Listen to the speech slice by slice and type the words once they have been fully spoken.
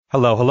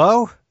Hello,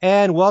 hello,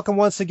 and welcome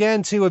once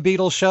again to a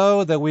Beatles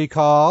show that we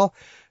call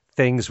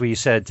Things We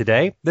Said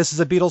Today. This is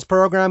a Beatles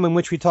program in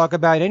which we talk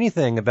about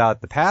anything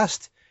about the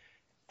past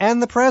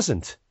and the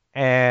present.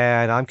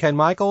 And I'm Ken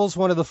Michaels,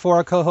 one of the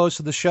four co-hosts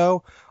of the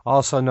show,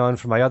 also known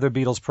for my other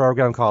Beatles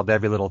program called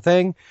Every Little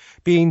Thing,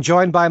 being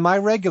joined by my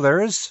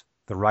regulars,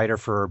 the writer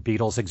for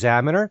Beatles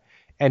Examiner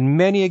and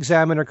many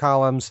Examiner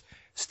columns,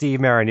 Steve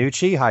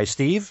Marinucci. Hi,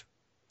 Steve.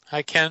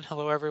 Hi, Ken.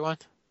 Hello, everyone.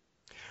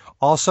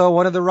 Also,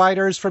 one of the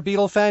writers for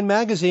Beatle Fan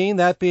Magazine,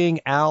 that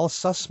being Al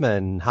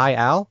Sussman. Hi,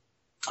 Al.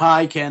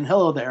 Hi, Ken.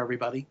 Hello there,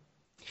 everybody.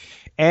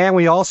 And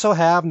we also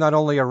have not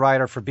only a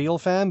writer for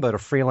Beatle Fan, but a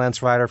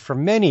freelance writer for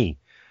many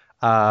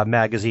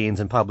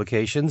magazines and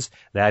publications,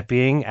 that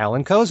being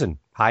Alan Kozin.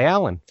 Hi,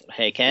 Alan.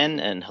 Hey,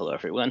 Ken, and hello,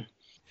 everyone.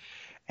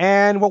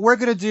 And what we're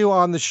going to do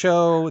on the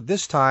show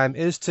this time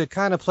is to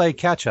kind of play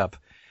catch-up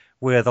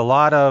with a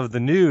lot of the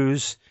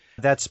news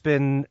that's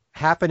been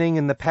happening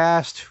in the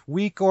past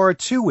week or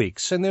 2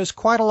 weeks. And there's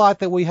quite a lot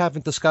that we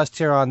haven't discussed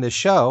here on this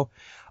show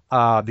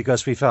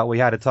because we felt we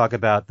had to talk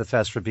about the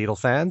Fest for Beatle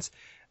Fans,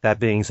 that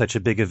being such a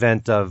big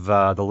event of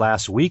the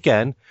last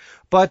weekend.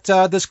 But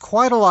there's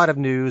quite a lot of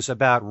news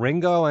about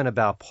Ringo and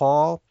about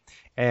Paul.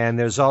 And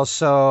there's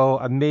also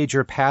a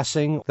major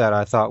passing that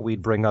I thought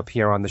we'd bring up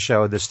here on the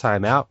show this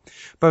time out.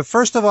 But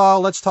first of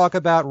all, let's talk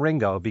about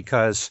Ringo,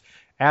 because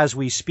as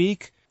we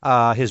speak,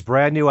 his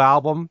brand new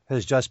album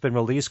has just been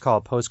released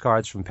called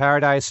Postcards from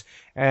Paradise,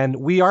 and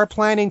we are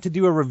planning to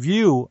do a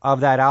review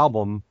of that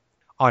album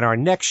on our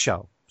next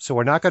show. So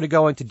we're not going to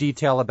go into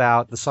detail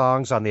about the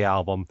songs on the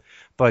album,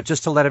 but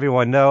just to let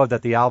everyone know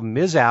that the album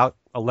is out,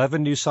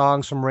 11 new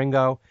songs from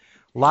Ringo,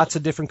 lots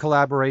of different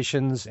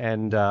collaborations,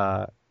 and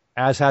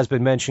as has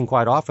been mentioned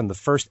quite often, the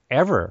first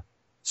ever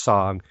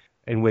song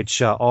in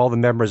which all the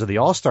members of the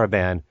All-Star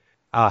Band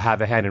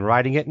have a hand in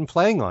writing it and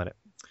playing on it.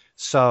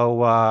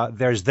 So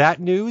there's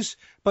that news,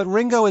 but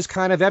Ringo is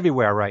kind of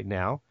everywhere right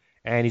now,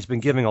 and he's been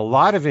giving a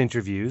lot of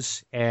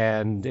interviews,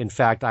 and in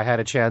fact, I had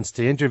a chance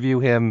to interview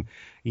him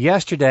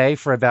yesterday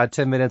for about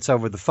 10 minutes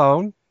over the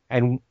phone,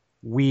 and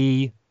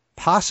we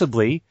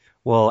possibly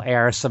will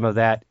air some of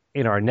that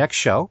in our next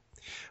show.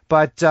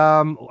 But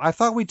I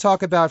thought we'd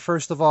talk about,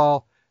 first of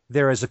all,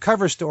 there is a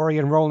cover story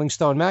in Rolling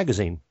Stone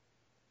magazine.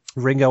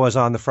 Ringo is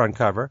on the front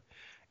cover.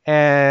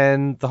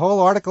 And the whole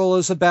article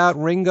is about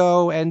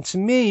Ringo, and to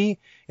me,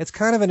 it's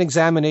kind of an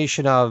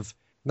examination of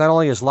not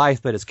only his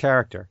life, but his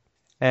character.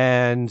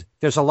 And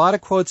there's a lot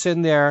of quotes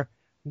in there,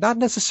 not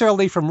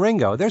necessarily from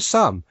Ringo. There's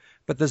some,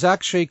 but there's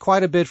actually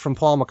quite a bit from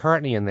Paul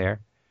McCartney in there,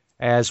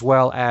 as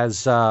well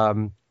as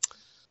Joe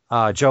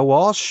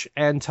Walsh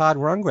and Todd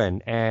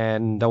Rundgren.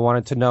 And I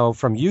wanted to know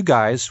from you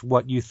guys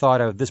what you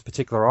thought of this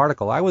particular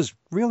article. I was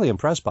really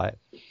impressed by it.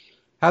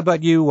 How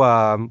about you?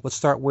 Let's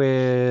start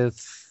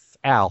with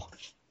Al.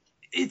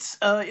 It's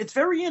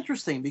very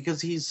interesting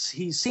because he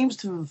seems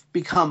to have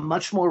become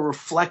much more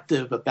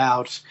reflective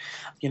about,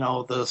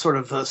 the sort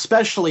of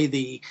especially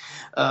the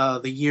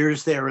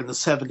years there in the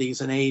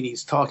 70s and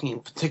 80s, talking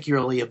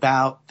particularly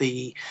about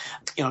the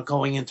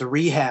going into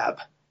rehab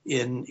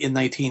in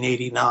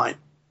 1989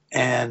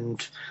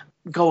 and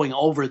going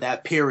over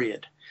that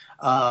period.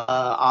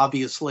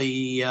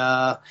 Obviously,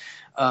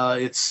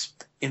 it's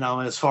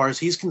as far as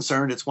he's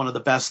concerned, it's one of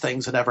the best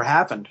things that ever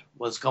happened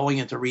was going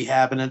into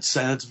rehab, and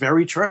it's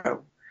very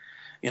true.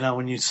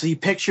 When you see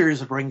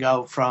pictures of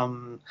Ringo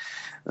from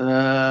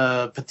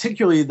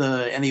particularly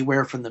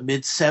anywhere from the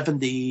mid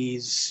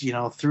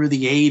 70s, through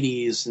the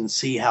 80s, and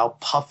see how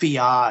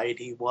puffy-eyed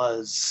he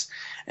was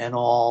and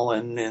all,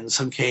 and in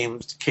some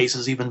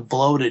cases even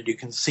bloated, you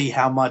can see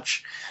how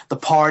much the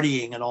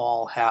partying and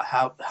all,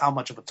 how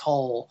much of a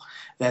toll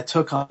that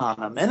took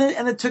on him,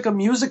 and it took a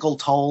musical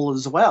toll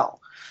as well.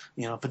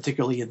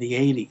 Particularly in the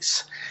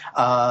 80s.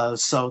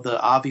 So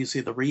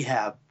obviously the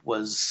rehab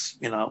was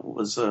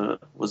a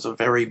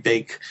very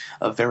big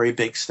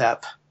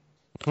step.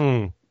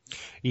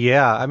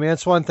 Yeah, I mean,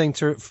 it's one thing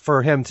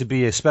for him to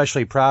be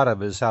especially proud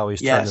of is how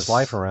he's turned his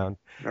life around,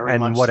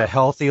 and what a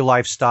healthy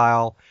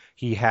lifestyle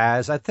he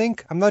has. I'm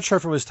not sure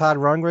if it was Todd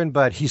Rundgren,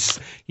 but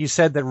he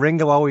said that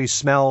Ringo always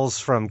smells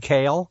from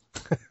kale.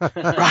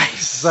 Right.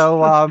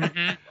 So,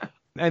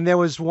 and there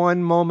was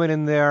one moment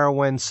in there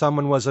when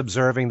someone was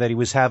observing that he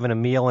was having a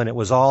meal, and it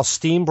was all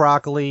steamed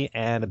broccoli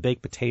and a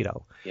baked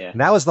potato. Yeah. And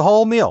that was the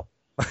whole meal.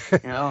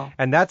 Yeah.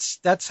 And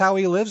that's how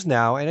he lives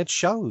now, and it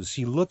shows.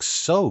 He looks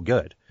so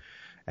good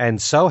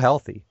and so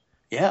healthy.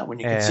 Yeah, when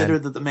you consider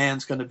that the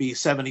man's going to be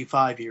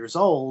 75 years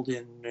old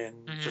in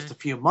just a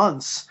few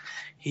months,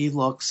 he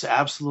looks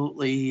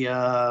absolutely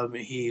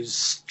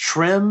he's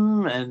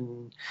trim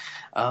and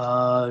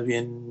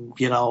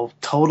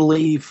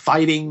totally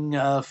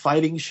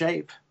fighting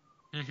shape.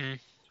 Mm-hmm.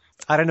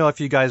 I don't know if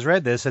you guys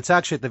read this. It's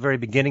actually at the very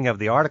beginning of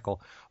the article,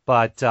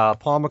 but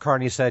Paul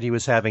McCartney said he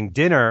was having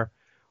dinner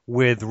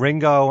with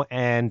Ringo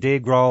and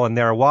Dave Grohl and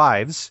their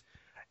wives,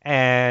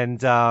 and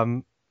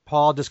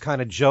Paul just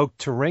kind of joked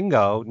to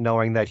Ringo,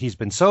 knowing that he's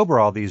been sober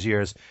all these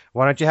years,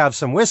 "Why don't you have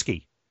some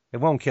whiskey? It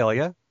won't kill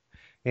you."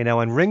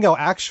 And Ringo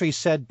actually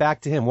said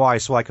back to him, "Why,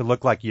 so I could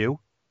look like you?"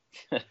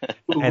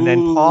 And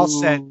then Paul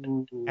said,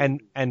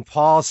 and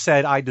Paul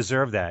said, I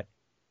deserve that.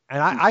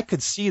 And I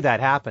could see that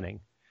happening.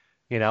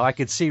 You know, I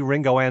could see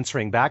Ringo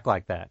answering back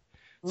like that.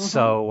 Mm-hmm.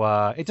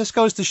 So it just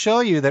goes to show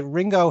you that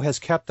Ringo has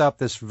kept up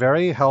this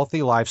very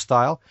healthy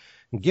lifestyle,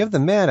 and give the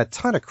man a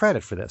ton of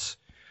credit for this.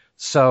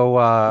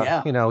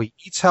 So, you know, he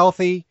eats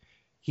healthy.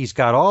 He's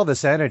got all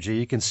this energy.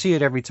 You can see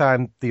it every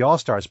time the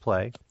All-Stars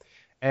play.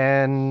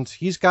 And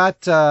he's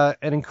got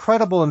an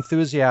incredible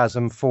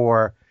enthusiasm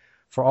for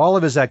all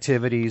of his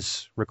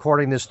activities,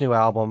 recording this new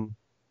album,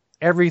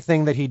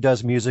 everything that he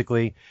does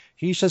musically.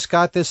 He's just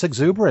got this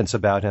exuberance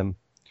about him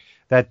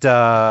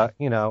that,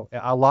 you know,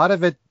 a lot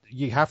of it,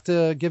 you have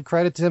to give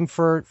credit to him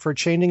for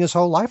changing his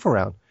whole life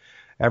around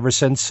ever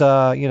since,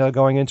 you know,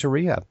 going into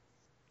rehab.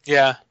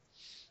 Yeah.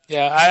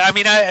 Yeah. I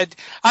mean,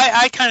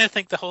 I kind of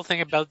think the whole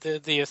thing about the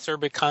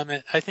acerbic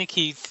comment, I think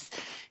he's,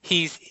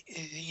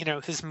 you know,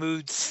 his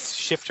moods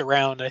shift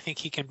around. I think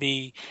he can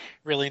be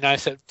really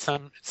nice at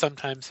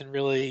sometimes and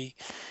really,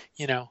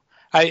 you know,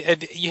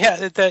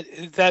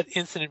 that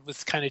incident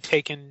was kind of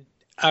taken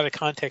out of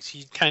context.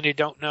 You kind of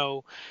don't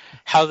know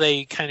how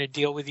they kind of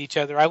deal with each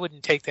other. I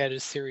wouldn't take that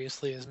as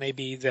seriously as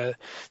maybe the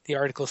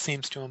article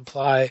seems to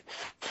imply.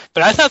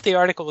 But I thought the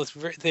article was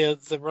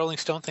the Rolling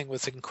Stone thing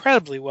was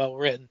incredibly well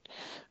written.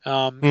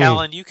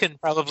 Alan, you can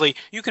probably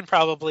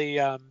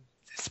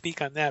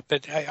speak on that,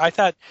 but I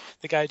thought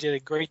the guy did a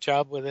great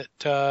job with it.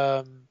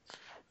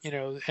 You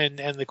know, and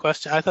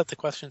I thought the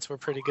questions were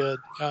pretty good.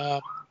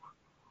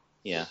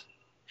 Yeah.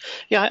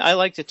 Yeah, I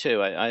liked it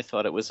too. I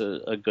thought it was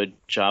a good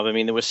job. I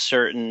mean, there were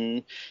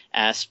certain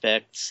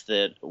aspects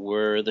that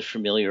were the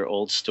familiar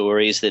old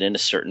stories that in a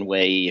certain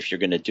way, if you're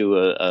going to do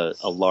a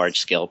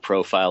large-scale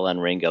profile on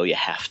Ringo, you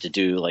have to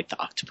do like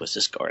the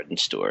Octopus's Garden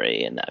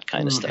story and that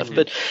kind of stuff.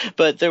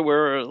 But there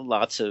were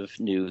lots of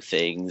new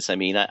things. I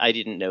mean, I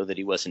didn't know that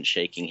he wasn't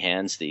shaking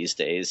hands these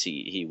days.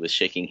 He was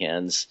shaking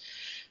hands,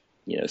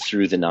 you know,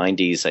 through the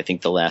 90s. I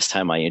think the last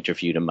time I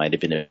interviewed him might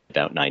have been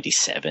about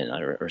 97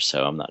 or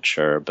so. I'm not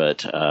sure,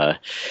 but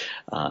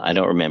I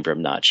don't remember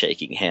him not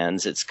shaking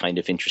hands. It's kind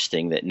of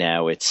interesting that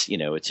now it's, you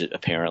know, it's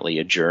apparently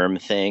a germ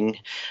thing.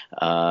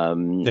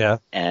 And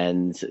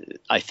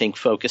I think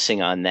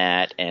focusing on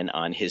that and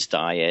on his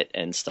diet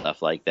and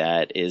stuff like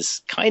that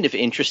is kind of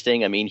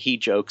interesting. I mean, he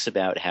jokes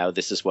about how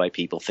this is why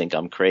people think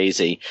I'm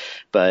crazy,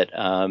 but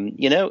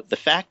you know, the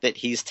fact that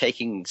he's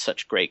taking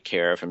such great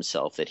care of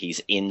himself, that he's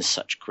in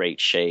such great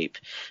shape.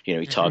 You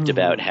know, he talked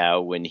about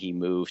how when he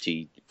moved,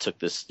 he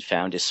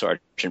found his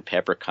Sergeant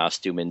Pepper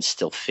costume and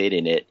still fit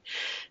in it,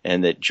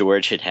 and that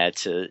George had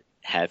to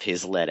have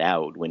his let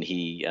out when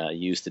he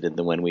used it in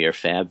the When We Are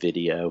Fab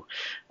video.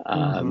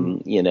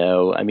 You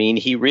know, I mean,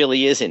 he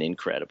really is in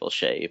incredible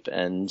shape,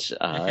 and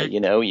you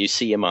know, you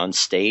see him on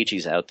stage,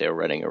 he's out there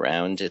running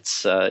around.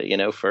 It's you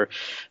know, for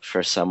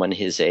someone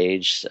his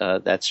age,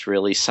 that's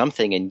really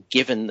something. And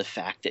given the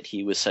fact that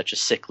he was such a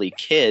sickly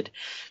kid,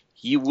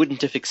 you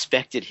wouldn't have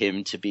expected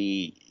him to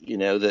be, you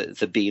know,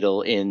 the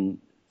Beatle in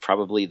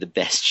probably the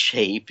best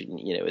shape,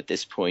 you know, at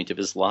this point of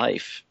his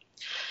life.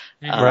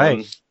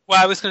 Right.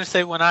 Well, I was going to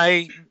say, when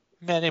I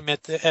met him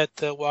at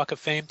the Walk of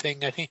Fame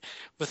thing, I think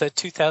was that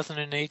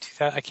 2008,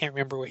 I can't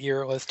remember what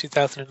year it was,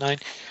 2009.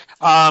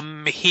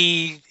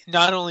 He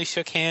not only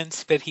shook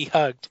hands, but he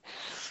hugged.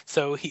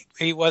 So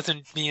he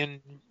wasn't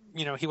being,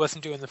 you know, he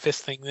wasn't doing the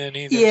fist thing then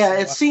either. Yeah,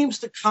 it seems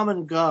to come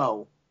and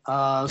go.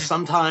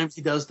 Sometimes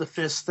he does the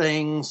fist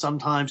thing.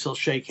 Sometimes he'll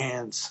shake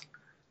hands.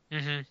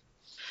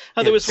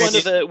 Oh, there was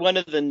one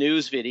of the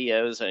news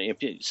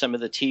videos, some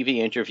of the TV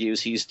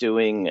interviews he's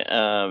doing.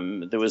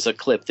 There was a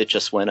clip that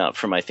just went up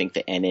from, I think,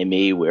 the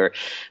NME, where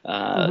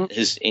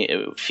his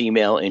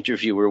female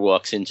interviewer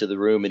walks into the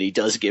room and he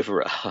does give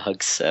her a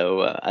hug.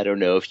 So I don't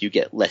know if you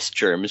get less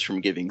germs from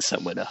giving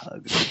someone a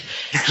hug.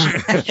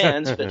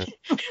 Hands, but.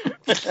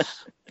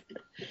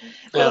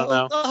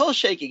 Well, the whole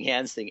shaking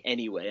hands thing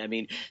anyway, I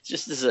mean,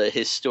 just as a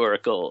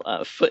historical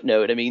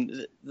footnote, I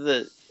mean,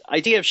 the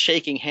idea of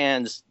shaking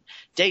hands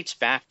dates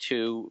back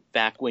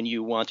when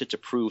you wanted to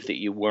prove that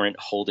you weren't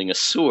holding a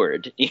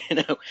sword, you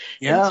know?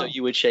 Yeah. And so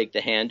you would shake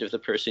the hand of the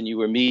person you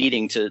were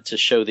meeting to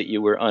show that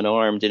you were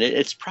unarmed, and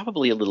it's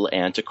probably a little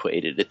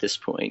antiquated at this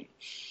point.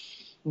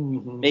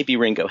 Maybe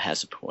Ringo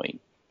has a point.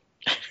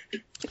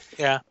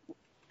 Yeah,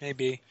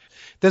 maybe.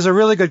 There's a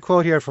really good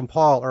quote here from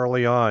Paul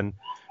early on,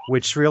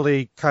 which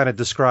really kind of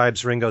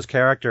describes Ringo's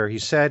character. He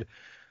said,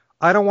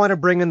 "I don't want to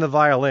bring in the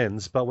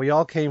violins, but we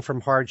all came from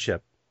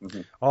hardship.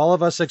 All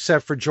of us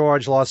except for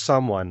George lost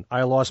someone.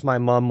 I lost my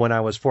mom when I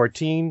was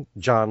 14.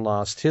 John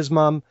lost his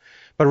mom.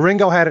 But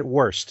Ringo had it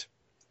worst.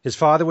 His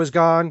father was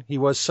gone. He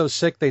was so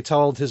sick they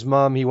told his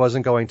mom he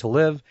wasn't going to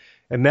live.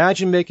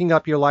 Imagine making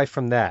up your life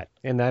from that,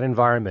 in that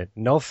environment.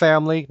 No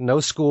family, no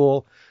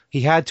school.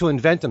 He had to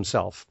invent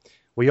himself.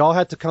 We all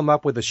had to come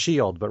up with a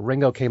shield, but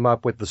Ringo came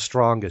up with the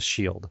strongest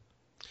shield."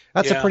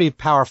 That's a pretty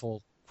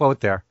powerful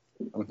quote there.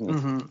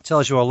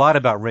 Tells you a lot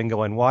about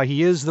Ringo and why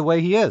he is the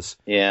way he is.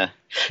 Yeah.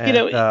 And,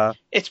 you know,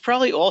 it's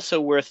probably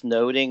also worth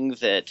noting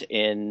that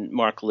in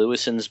Mark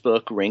Lewison's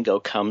book, Ringo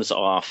comes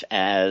off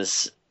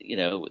as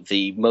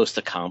the most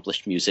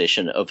accomplished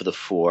musician of the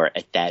four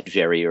at that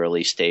very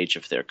early stage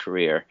of their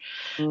career.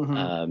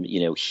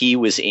 Mm-hmm. He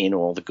was in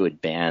all the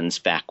good bands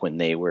back when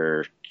they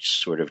were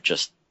sort of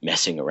just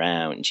messing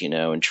around,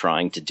 and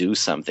trying to do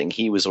something.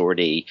 He was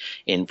already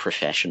in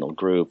professional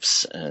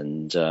groups,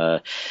 and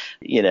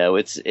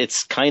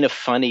it's kind of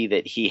funny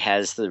that he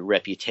has the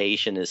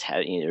reputation as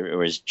having,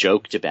 or is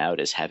joked about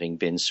as having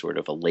been sort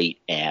of a late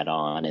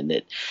add-on, and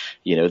that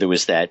there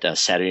was that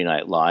Saturday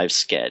Night Live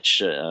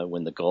sketch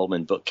when the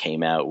Goldman book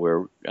came out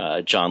where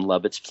John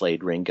Lovitz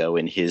played Ringo,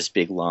 and his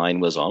big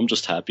line was, "I'm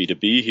just happy to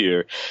be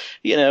here."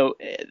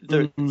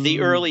 The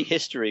early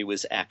history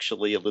was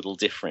actually a little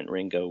different.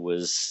 Ringo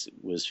was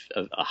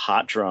a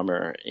hot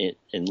drummer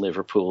in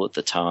Liverpool at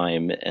the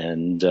time,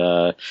 and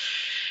I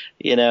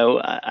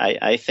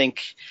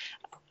think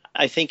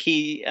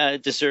he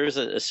deserves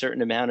a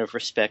certain amount of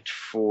respect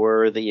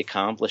for the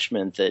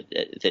accomplishment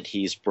that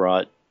he's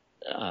brought.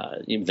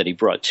 That he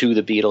brought to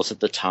the Beatles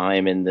at the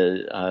time, and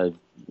the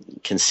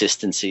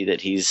consistency that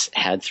he's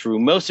had through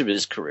most of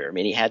his career. I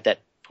mean, he had that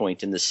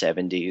point in the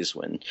 70s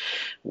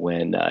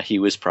when he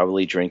was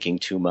probably drinking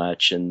too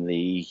much and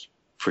the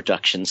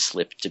production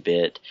slipped a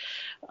bit.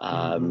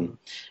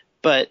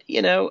 But,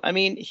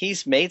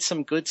 he's made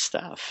some good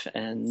stuff,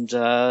 and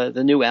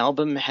the new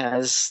album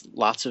has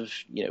lots of,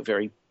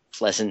 very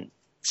pleasant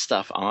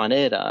stuff on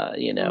it.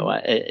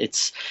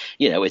 It's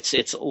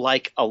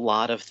like a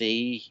lot of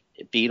the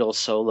Beatles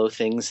solo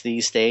things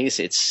these days.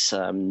 It's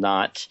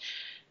not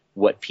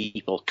what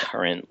people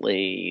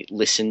currently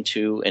listen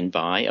to and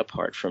buy,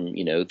 apart from,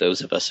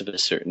 those of us of a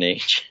certain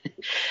age.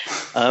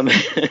 But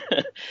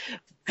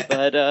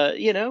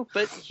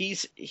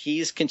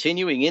he's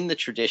continuing in the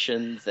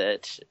tradition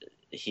that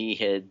he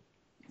had,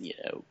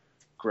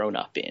 grown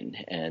up in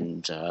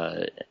and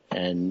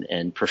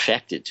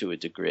perfected to a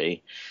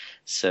degree.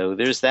 So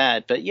there's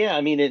that. But yeah,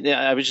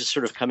 I was just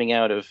sort of coming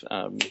out of,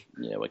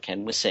 what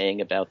Ken was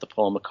saying about the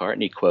Paul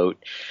McCartney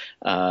quote.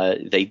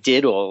 They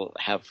did all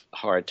have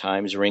hard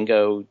times.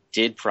 Ringo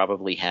did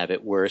probably have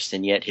it worse,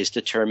 and yet his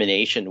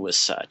determination was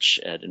such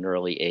at an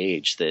early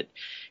age that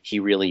he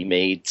really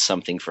made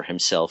something for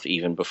himself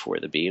even before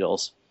the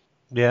Beatles.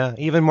 Yeah,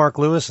 even Mark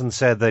Lewison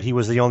said that he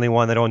was the only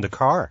one that owned a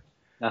car.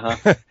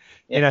 Uh-huh.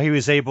 Yeah. He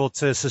was able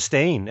to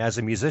sustain as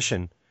a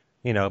musician,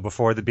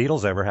 before the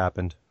Beatles ever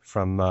happened,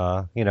 from,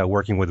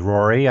 working with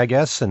Rory, I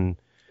guess, and,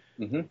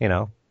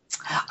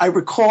 I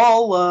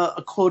recall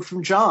a quote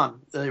from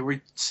John.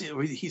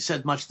 He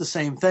said much the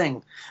same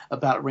thing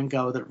about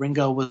Ringo, that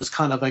Ringo was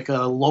kind of like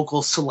a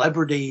local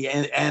celebrity,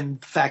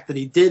 and the fact that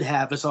he did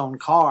have his own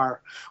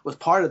car was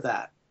part of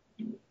that.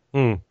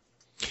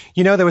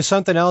 There was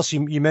something else.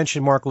 You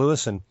mentioned Mark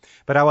Lewison,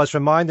 but I was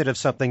reminded of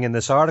something in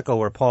this article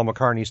where Paul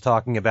McCartney's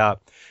talking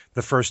about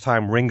the first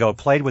time Ringo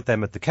played with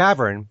them at the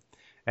Cavern,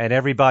 and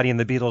everybody in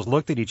the Beatles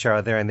looked at each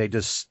other and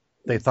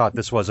they thought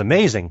this was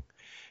amazing.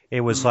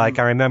 It was like,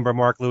 I remember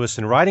Mark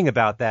Lewison writing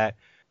about that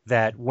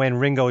when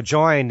Ringo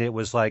joined, it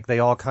was like they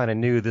all kind of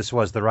knew this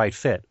was the right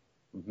fit.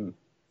 Mm-hmm.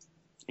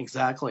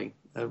 Exactly.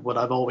 What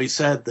I've always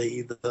said,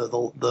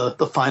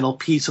 the final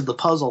piece of the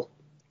puzzle.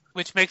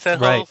 Which makes that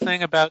whole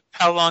thing about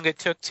how long it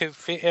took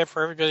for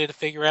everybody to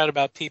figure out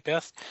about Pete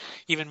Best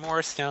even more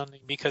astounding,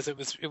 because it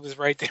was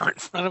right there in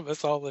front of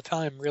us all the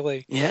time,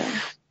 really. Yeah.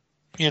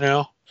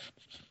 Yeah.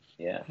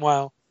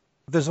 Wow.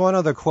 There's one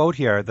other quote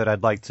here that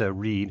I'd like to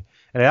read,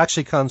 and it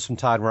actually comes from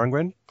Todd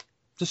Rundgren,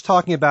 just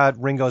talking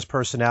about Ringo's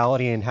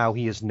personality and how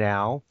he is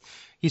now.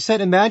 He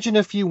said, "Imagine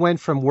if you went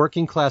from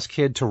working class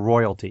kid to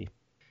royalty.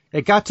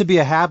 It got to be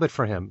a habit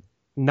for him,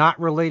 not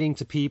relating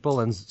to people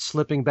and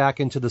slipping back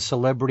into the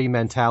celebrity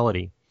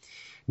mentality.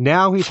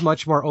 Now he's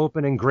much more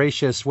open and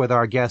gracious with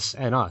our guests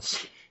and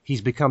us.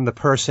 He's become the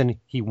person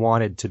he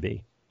wanted to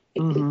be."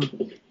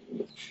 Mm-hmm.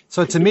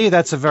 So to me,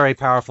 that's a very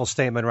powerful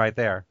statement right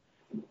there.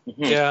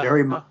 Yeah.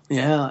 Very much.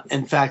 Yeah.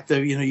 In fact,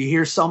 you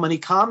hear so many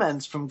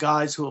comments from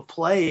guys who have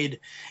played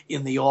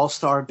in the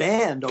All-Star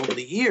Band over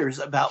the years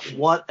about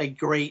what a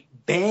great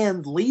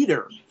band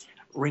leader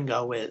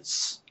Ringo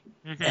is.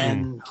 Mm-hmm.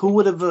 And who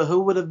would have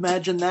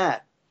imagined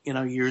that,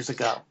 years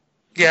ago?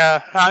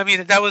 Yeah,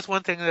 that was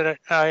one thing that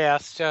I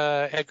asked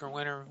Edgar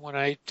Winter when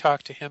I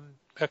talked to him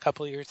a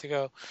couple of years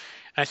ago.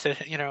 I said,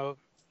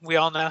 we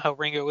all know how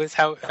Ringo is,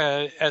 how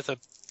as a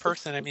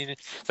person.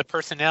 The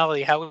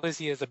personality. How is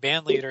he as a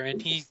band leader?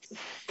 And he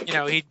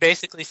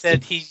basically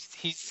said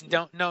he's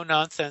no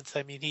nonsense.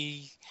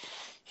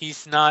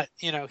 He's not.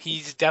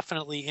 He's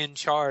definitely in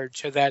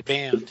charge of that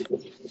band.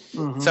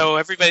 Mm-hmm. So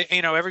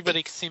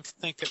everybody seems to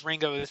think that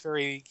Ringo is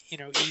very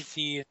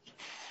easy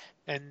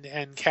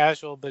and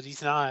casual, but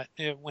he's not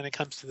when it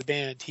comes to the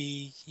band.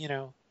 He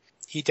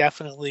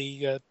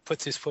definitely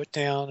puts his foot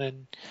down.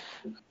 And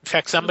in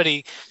fact,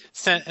 somebody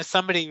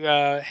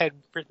had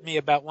written me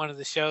about one of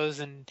the shows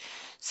and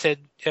said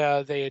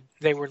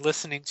they were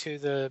listening to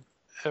the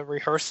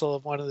rehearsal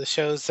of one of the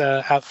shows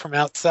out from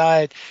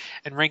outside,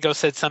 and Ringo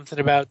said something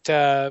about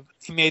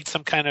he made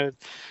some kind of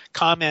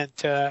comment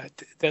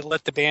that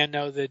let the band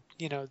know that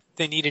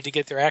they needed to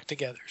get their act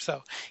together.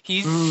 So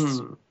he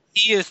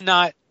is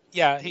not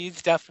Yeah,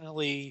 he's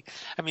definitely.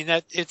 I mean,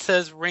 that it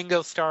says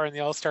Ringo Starr in the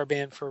All Star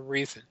Band for a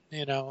reason,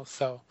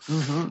 So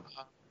Mm-hmm.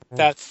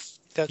 that's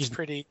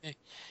pretty,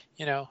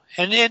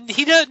 And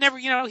he does never,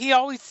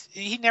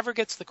 he never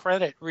gets the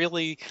credit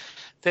really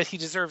that he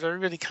deserves.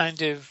 Everybody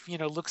kind of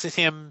looks at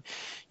him,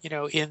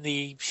 in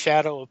the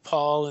shadow of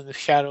Paul and the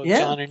shadow of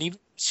John and even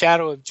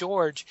shadow of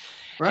George,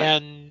 Right.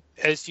 And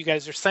as you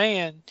guys are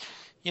saying.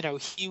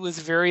 He was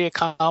very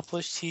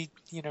accomplished. He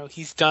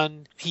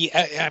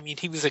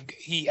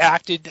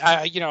acted.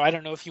 I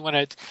don't know if you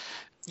want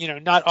to,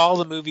 not all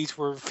the movies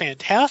were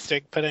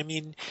fantastic, but I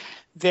mean,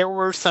 there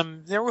were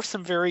some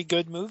very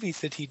good movies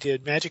that he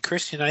did. Magic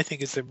Christian, I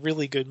think, is a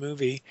really good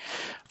movie.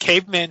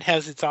 Caveman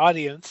has its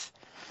audience.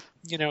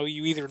 You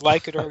either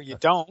like it or you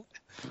don't.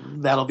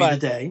 That'll be the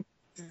day.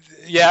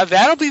 Yeah,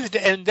 that'll be the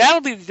day, and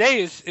that'll be the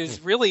day is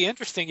really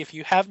interesting if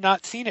you have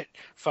not seen it,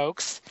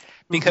 folks,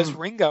 because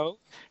Ringo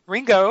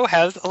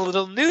has a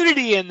little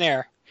nudity in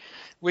there,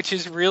 which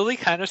is really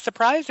kind of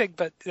surprising,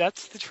 but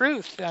that's the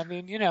truth. I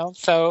mean,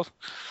 so.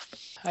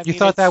 You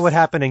thought that would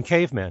happen in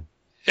Caveman.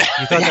 You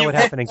thought that would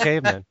happen in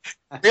Caveman.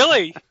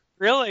 Really,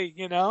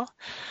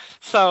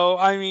 So,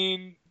 I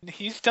mean,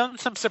 he's done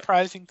some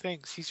surprising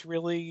things. He's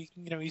really,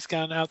 he's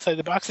gone outside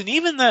the box, and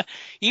even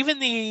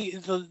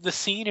the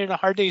scene in A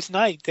Hard Day's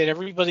Night that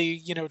everybody,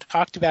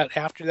 talked about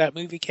after that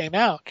movie came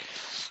out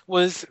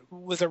was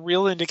a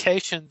real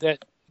indication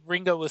that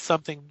Ringo was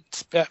something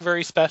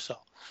very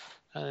special,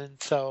 and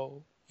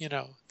so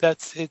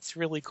it's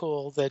really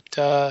cool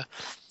that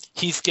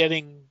he's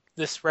getting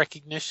this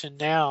recognition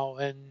now,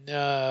 and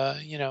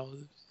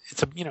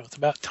it's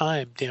about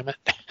time, damn it.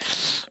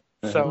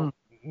 So.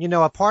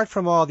 Apart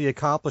from all the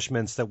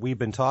accomplishments that we've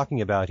been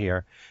talking about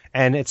here,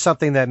 and it's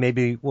something that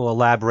maybe we'll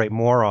elaborate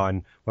more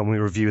on when we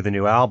review the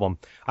new album,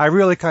 I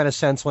really kind of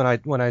sense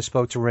when I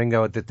spoke to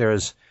Ringo that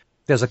there's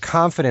a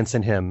confidence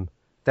in him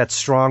that's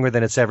stronger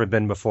than it's ever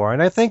been before.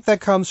 And I think that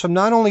comes from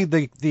not only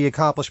the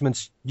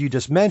accomplishments you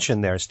just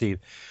mentioned there, Steve,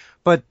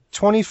 but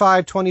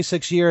 25,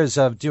 26 years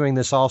of doing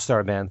this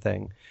All-Star Band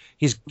thing.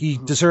 He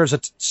deserves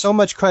so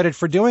much credit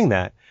for doing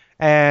that.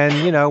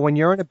 And, when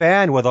you're in a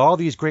band with all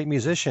these great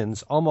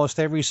musicians almost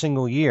every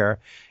single year,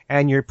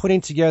 and you're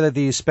putting together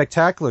these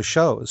spectacular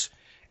shows,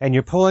 and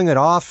you're pulling it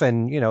off,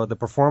 and, the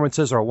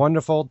performances are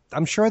wonderful,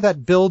 I'm sure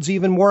that builds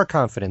even more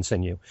confidence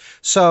in you.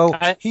 So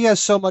he has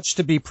so much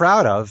to be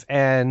proud of,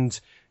 and,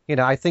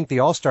 I think the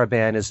All-Star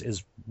Band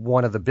is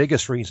one of the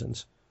biggest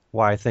reasons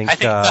why I think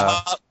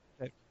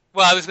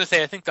well, I was going to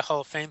say, I think the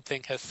Hall of Fame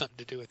thing has something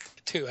to do with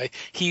it, too.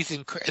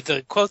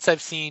 The quotes I've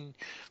seen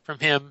from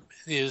him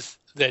is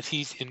that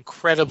he's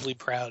incredibly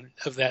proud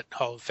of that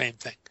Hall of Fame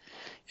thing,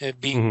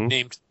 being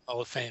named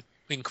Hall of Fame.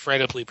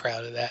 Incredibly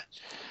proud of that.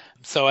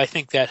 So I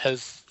think that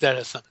has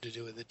something to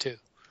do with it, too.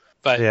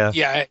 But,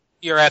 yeah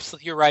you're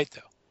right,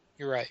 though.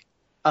 You're right.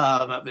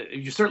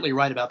 You're certainly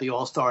right about the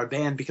All-Star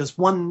Band, because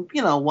one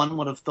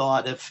would have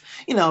thought if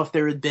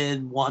there had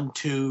been 1,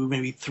 2,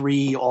 maybe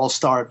 3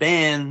 All-Star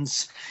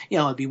bands,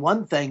 it'd be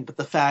one thing. But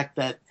the fact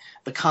that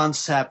the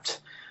concept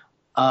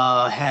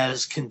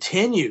has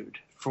continued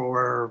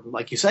for,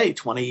 like you say,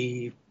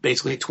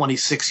 basically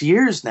 26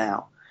 years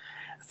now,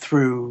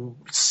 through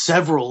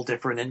several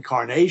different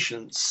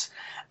incarnations,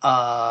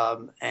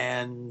 and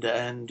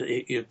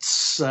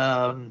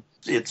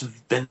it's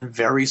been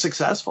very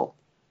successful.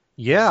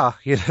 Yeah,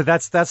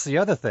 that's the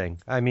other thing.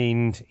 I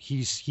mean,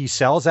 he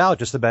sells out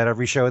just about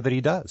every show that he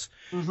does.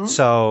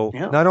 So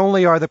not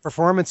only are the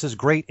performances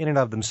great in and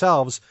of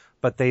themselves,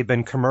 but they've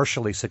been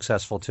commercially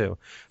successful too.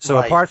 So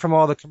apart from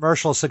all the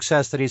commercial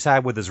success that he's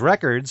had with his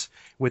records,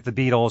 with the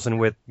Beatles and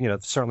with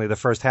certainly the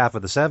first half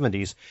of the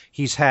 70s,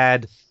 he's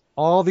had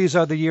all these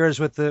other years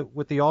with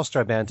the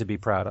All-Star Band to be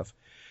proud of.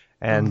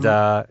 And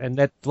and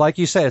that, like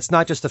you said, it's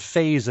not just a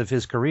phase of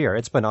his career;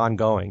 it's been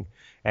ongoing,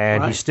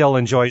 and he still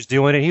enjoys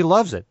doing it. He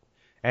loves it.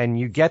 And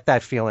you get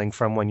that feeling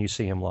from when you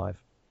see him live.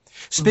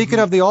 Speaking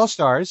of the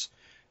All-Stars,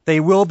 they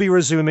will be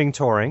resuming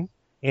touring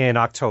in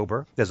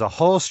October. There's a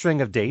whole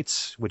string of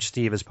dates, which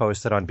Steve has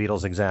posted on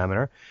Beatles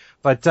Examiner.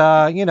 But,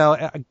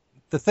 the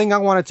thing I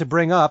wanted to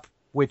bring up,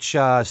 which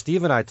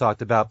Steve and I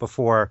talked about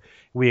before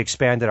we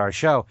expanded our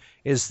show,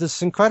 is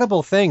this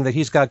incredible thing that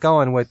he's got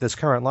going with this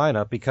current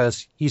lineup,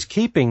 because he's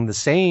keeping the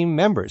same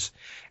members.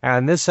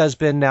 And this has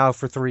been now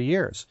for 3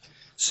 years.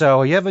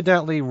 So he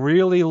evidently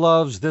really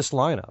loves this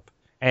lineup.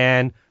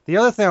 And the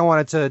other thing I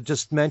wanted to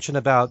just mention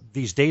about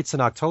these dates in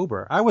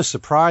October, I was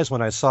surprised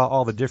when I saw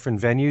all the different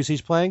venues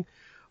he's playing,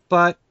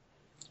 but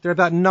there are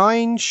about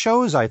 9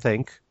 shows, I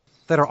think,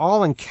 that are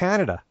all in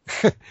Canada.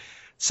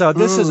 So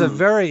this is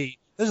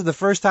the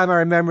first time I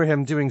remember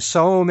him doing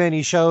so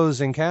many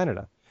shows in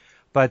Canada.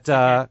 But,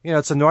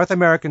 it's a North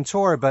American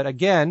tour, but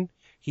again,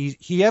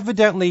 he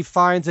evidently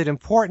finds it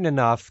important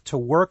enough to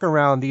work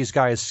around these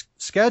guys'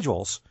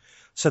 schedules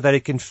so that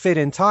it can fit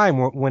in time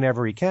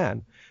whenever he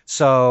can.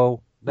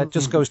 So that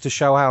just goes to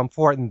show how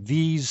important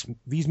these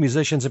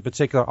musicians in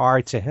particular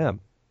are to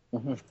him.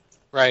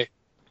 Right.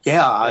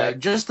 Yeah,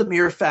 just the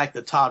mere fact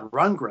that Todd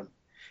Rundgren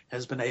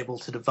has been able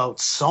to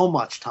devote so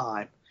much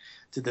time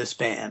to this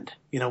band.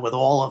 With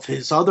all of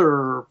his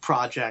other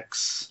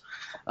projects,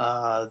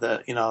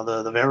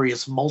 the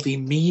various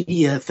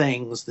multimedia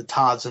things that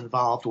Todd's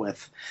involved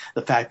with,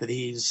 the fact that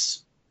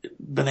he's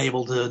been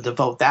able to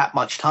devote that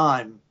much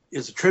time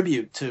is a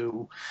tribute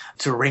to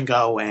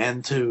Ringo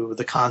and to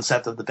the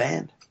concept of the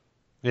band.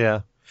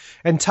 Yeah.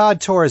 And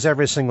Todd tours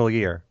every single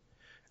year.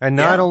 And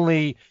not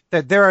only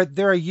that, there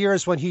are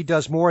years when he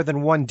does more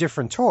than one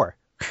different tour.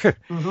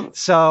 Mm-hmm.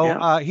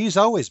 So he's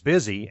always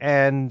busy.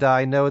 And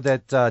I know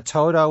that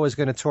Toto is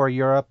going to tour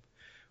Europe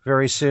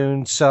very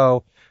soon.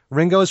 So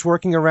Ringo's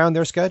working around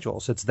their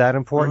schedules. It's that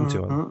important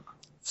to him.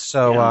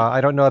 So I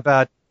don't know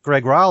about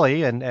Greg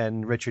Raleigh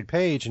and Richard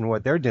Page and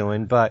what they're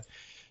doing, but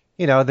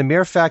the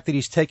mere fact that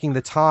he's taking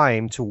the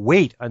time to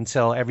wait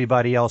until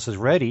everybody else is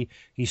ready,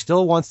 he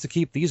still wants to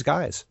keep these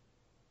guys.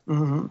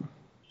 Mm-hmm.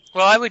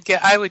 Well, I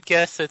would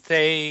guess that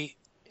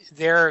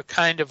they're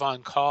kind of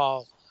on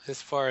call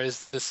as far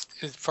as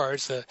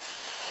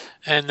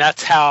and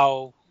that's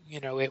how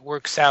it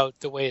works out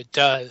the way it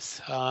does.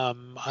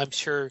 I'm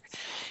sure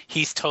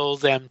he's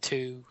told them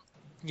to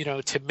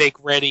make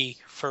ready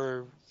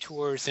for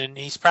tours, and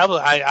he's probably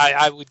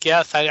I would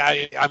guess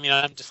I mean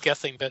I'm just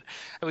guessing, but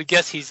I would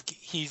guess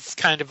he's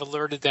kind of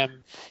alerted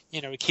them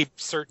to keep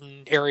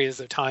certain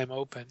areas of time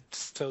open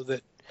so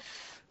that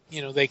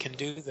they can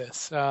do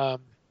this.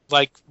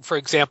 Like for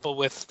example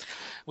with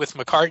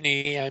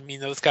McCartney, I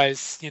mean those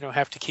guys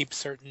have to keep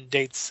certain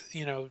dates.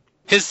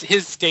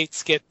 His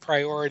dates get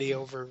priority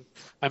over,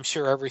 I'm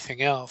sure,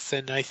 everything else,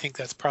 and I think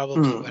that's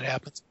probably what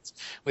happens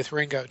with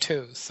Ringo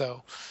too.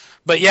 So,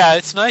 but yeah,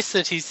 it's nice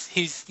that he's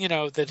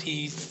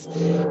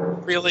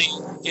really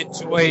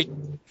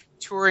enjoyed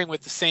touring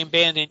with the same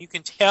band, and you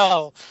can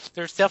tell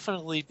there's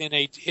definitely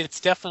it's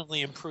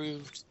definitely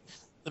improved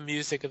the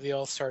music of the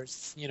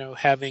All-Stars.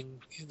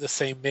 Having the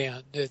same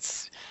band,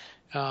 it's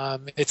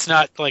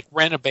not like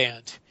Rent a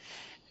Band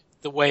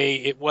the way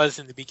it was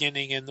in the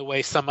beginning and the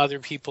way some other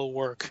people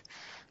work.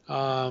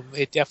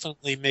 It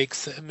definitely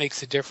makes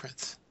a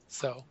difference.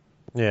 So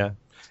yeah,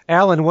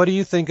 Alan, what do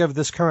you think of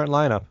this current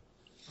lineup?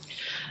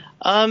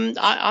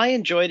 I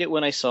enjoyed it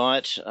when I saw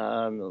it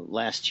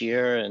last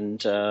year,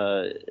 and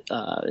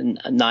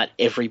not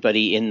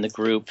everybody in the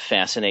group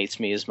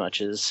fascinates me as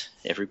much as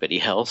everybody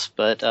else.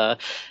 But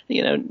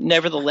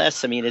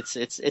nevertheless, I mean,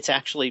 it's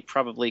actually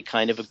probably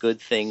kind of a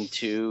good thing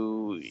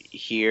to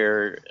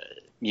hear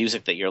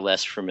music that you're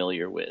less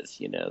familiar with.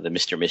 The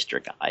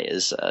Mr. guy,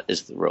 as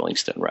the Rolling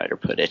Stone writer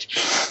put it,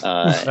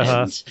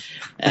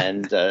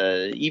 and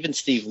even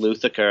Steve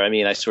Lukather. I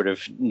mean, I sort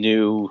of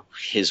knew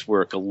his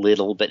work a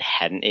little, but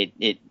hadn't.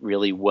 It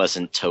really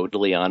wasn't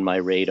totally on my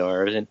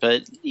radar.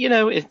 But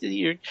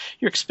you're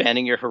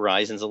expanding your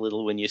horizons a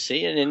little when you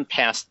see it. And in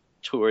past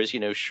tours,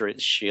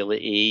 Sheila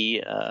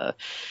E.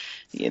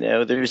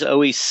 There's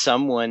always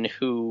someone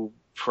who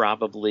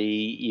probably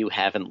you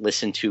haven't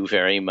listened to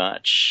very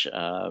much,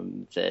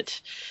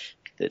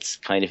 that's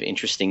kind of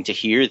interesting to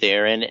hear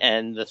there.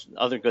 And the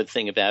other good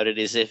thing about it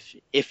is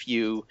if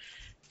you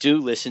do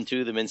listen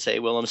to them and say,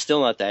 well, I'm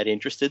still not that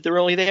interested, they're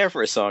only there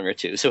for a song or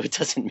two, so it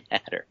doesn't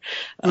matter.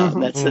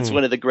 That's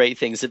one of the great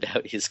things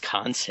about his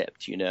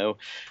concept. In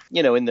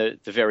the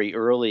very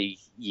early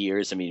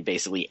years, I mean,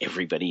 basically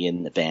everybody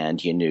in the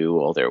band, knew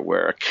all their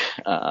work.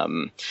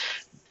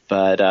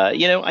 But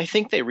I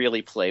think they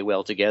really play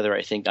well together.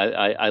 I think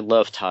I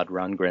love Todd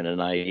Rundgren, and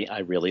I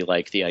really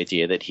like the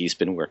idea that he's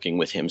been working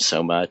with him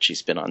so much.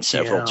 He's been on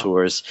several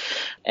tours,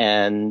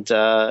 and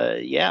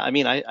I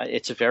mean,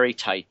 it's a very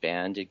tight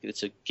band.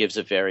 It gives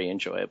a very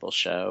enjoyable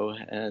show,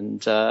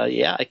 and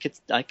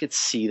I could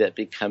see that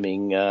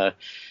becoming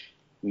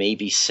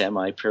maybe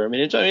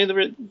semi-permanent. I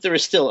mean, there are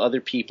still other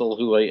people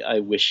who I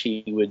wish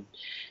he would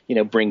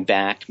bring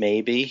back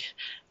maybe.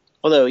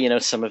 Although,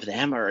 some of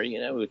them are,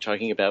 we're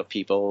talking about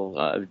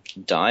people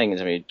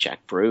dying. I mean,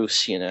 Jack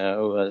Bruce,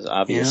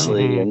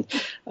 obviously. Yeah.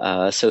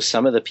 And so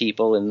some of the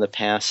people in the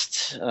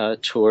past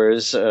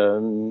tours,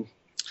 we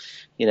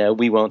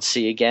won't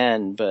see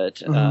again.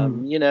 But,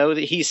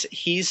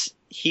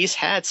 he's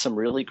had some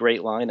really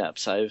great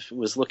lineups. I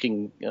was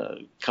looking a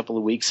couple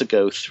of weeks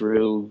ago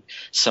through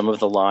some of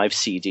the live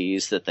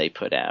CDs that they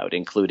put out,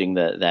 including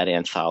that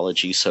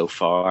anthology So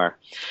Far.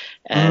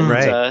 And,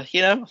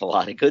 a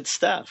lot of good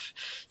stuff.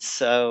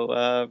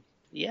 So,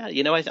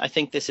 I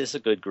think this is a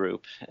good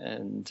group,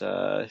 and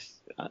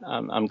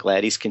I'm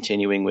glad he's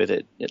continuing with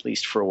it, at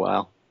least for a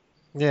while.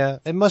 Yeah,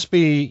 it must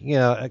be,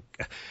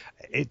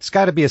 it's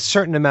got to be a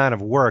certain amount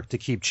of work to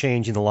keep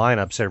changing the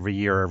lineups every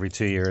year or every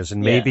 2 years.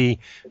 And maybe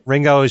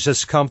Ringo is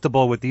just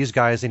comfortable with these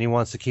guys and he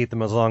wants to keep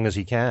them as long as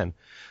he can.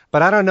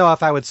 But I don't know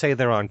if I would say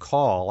they're on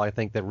call. I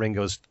think that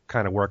Ringo's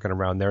kind of working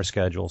around their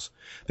schedules.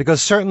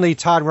 Because certainly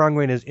Todd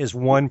Rundgren is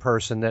one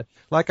person that,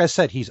 like I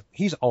said,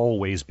 he's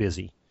always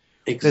busy.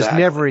 Exactly. There's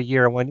never a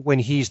year when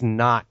he's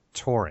not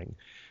touring.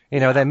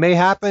 That may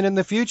happen in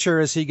the future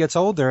as he gets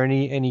older and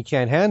he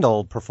can't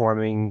handle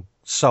performing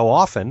so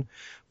often.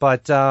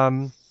 But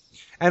and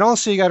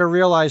also you got to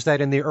realize that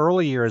in the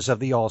early years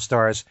of the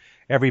All-Stars,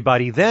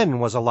 everybody then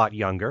was a lot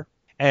younger.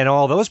 and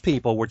all those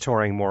people were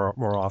touring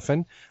more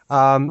often.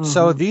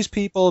 So these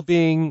people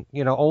being,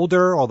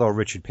 older, although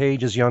Richard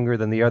Page is younger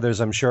than the others,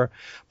 I'm sure,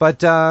 but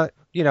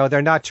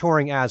they're not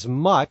touring as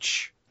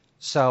much,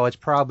 so it's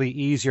probably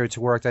easier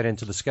to work that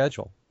into the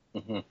schedule.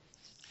 Mm-hmm.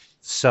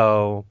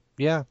 So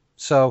yeah,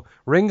 so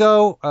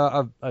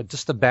Ringo,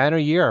 just a banner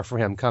year for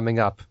him coming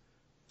up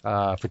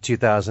for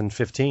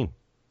 2015.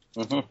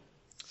 Mm-hmm.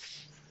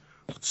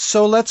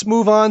 So let's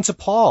move on to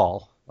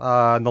Paul.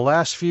 In the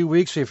last few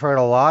weeks, we've heard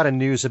a lot of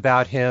news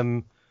about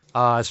him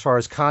as far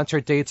as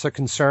concert dates are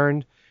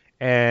concerned.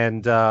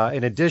 And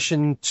in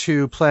addition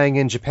to playing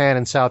in Japan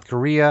and South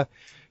Korea,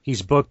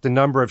 he's booked a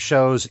number of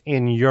shows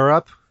in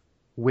Europe,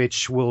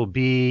 which will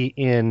be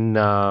in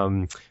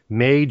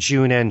May,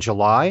 June, and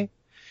July.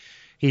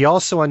 He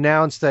also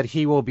announced that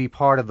he will be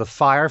part of the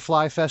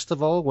Firefly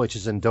Festival, which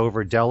is in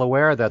Dover,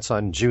 Delaware. That's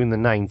on June the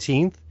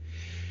 19th.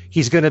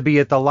 He's going to be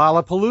at the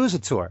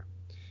Lollapalooza tour.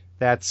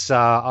 That's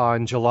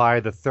on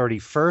July the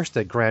 31st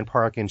at Grant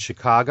Park in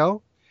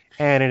Chicago.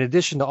 And in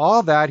addition to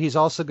all that, he's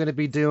also going to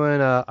be doing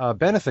a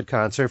benefit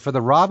concert for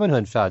the Robin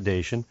Hood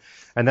Foundation.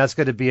 And that's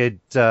going to be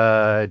at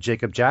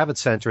Jacob Javits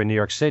Center in New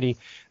York City.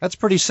 That's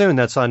pretty soon.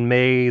 That's on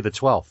May the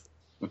 12th.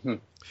 Mm-hmm.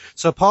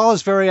 So Paul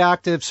is very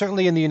active,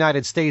 certainly in the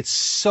United States.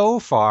 So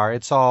far,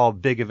 it's all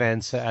big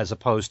events as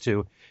opposed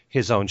to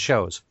his own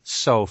shows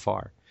so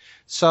far.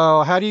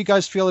 So how do you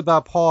guys feel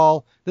about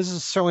Paul? This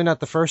is certainly not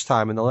the first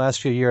time in the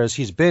last few years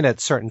he's been at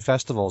certain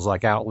festivals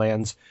like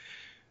Outlands.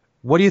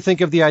 What do you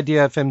think of the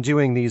idea of him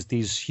doing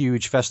these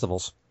huge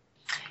festivals?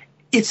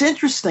 It's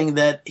interesting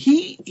that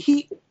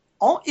he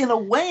in a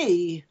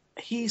way,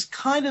 he's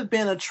kind of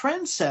been a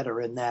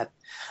trendsetter in that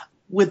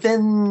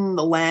within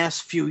the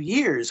last few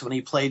years when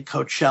he played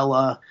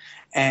Coachella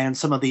and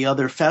some of the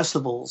other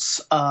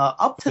festivals,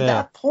 up to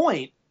that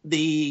point,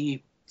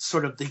 the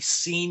sort of the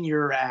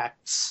senior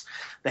acts,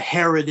 the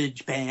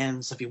heritage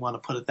bands, if you want to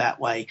put it that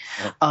way,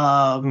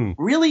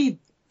 really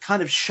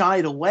kind of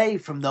shied away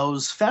from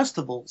those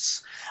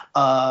festivals,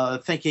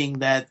 thinking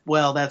that,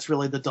 well, that's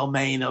really the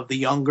domain of the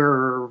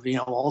younger,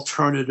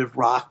 alternative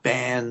rock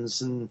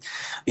bands and,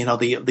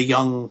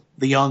 the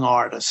young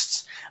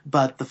artists.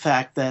 But the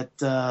fact that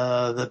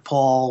that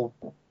Paul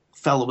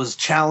fellow was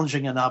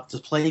challenging enough to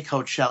play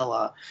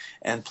Coachella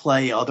and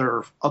play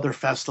other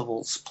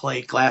festivals,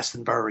 play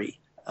Glastonbury,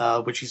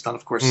 which he's done,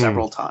 of course,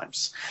 several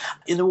times,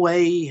 in a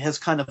way has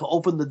kind of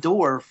opened the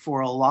door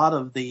for a lot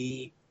of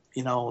the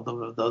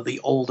the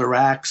older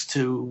acts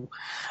to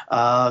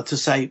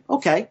say,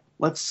 okay,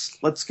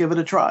 let's give it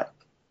a try.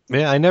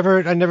 Yeah, I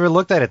never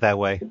looked at it that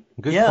way.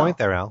 Good point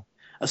there, Al.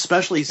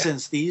 Especially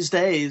since these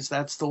days,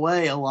 that's the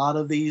way a lot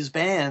of these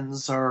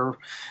bands are,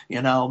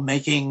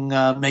 making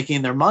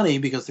their money,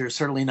 because they're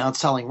certainly not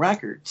selling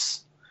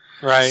records.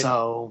 Right.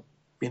 So,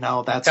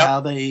 that's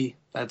how they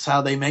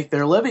make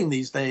their living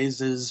these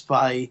days, is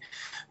by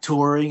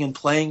touring and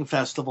playing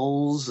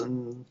festivals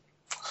and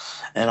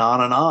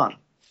on and on.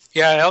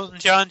 Yeah, Elton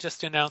John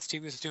just announced he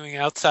was doing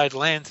Outside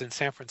Lands in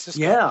San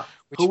Francisco. Yeah,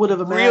 who would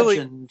have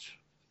imagined?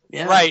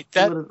 Yeah, right.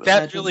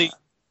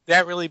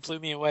 That really blew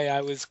me away.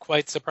 I was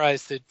quite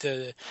surprised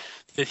that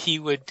he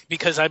would,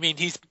 because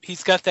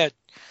he's got that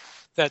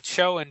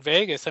show in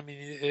Vegas.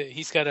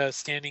 He's got a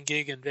standing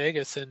gig in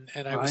Vegas, and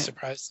I was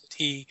surprised that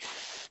he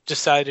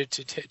decided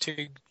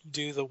to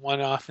do the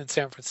one-off in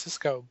San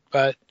Francisco.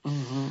 But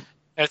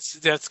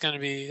that's going to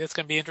be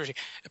interesting.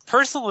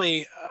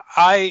 Personally,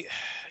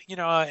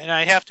 and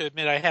I have to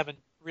admit I haven't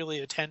really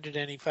attended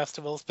any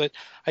festivals, but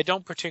I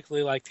don't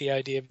particularly like the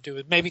idea of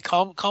doing it. Maybe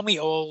call me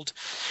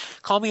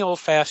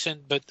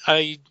old-fashioned, but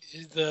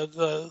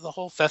the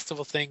whole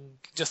festival thing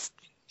just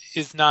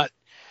is not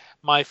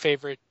my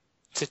favorite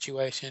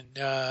situation.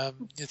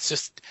 It's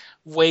just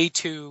way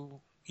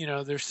too,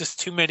 there's just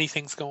too many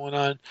things going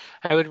on.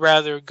 I would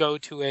rather go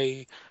to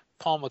a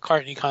Paul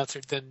McCartney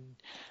concert than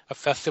a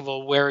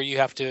festival where you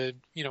have to,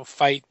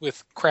 fight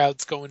with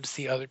crowds going to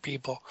see other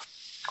people.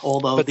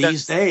 Although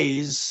these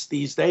days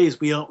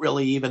we don't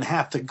really even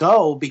have to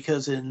go,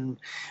 because in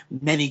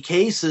many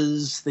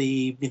cases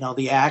the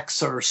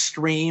acts are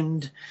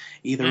streamed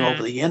either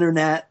over the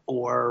internet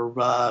or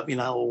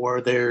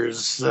or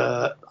there's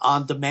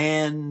on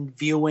demand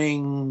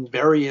viewing,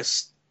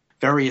 various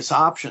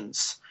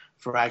options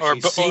for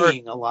actually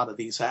seeing a lot of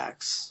these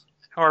acts.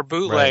 Or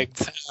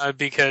bootlegged,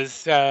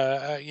 because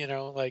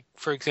like,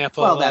 for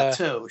example, well, that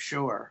too,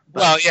 sure.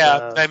 But,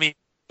 there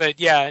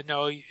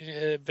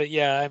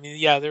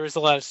was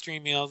a lot of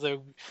streaming.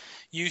 Although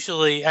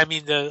usually,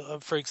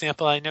 for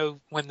example, I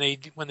know when he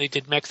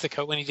did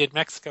Mexico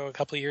a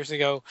couple of years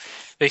ago,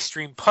 they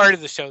streamed part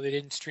of the show. They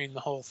didn't stream the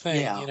whole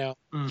thing,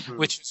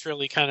 which was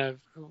really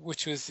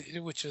which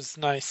was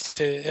nice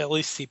to at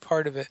least see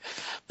part of it.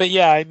 But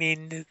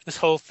this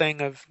whole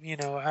thing of,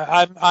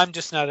 I'm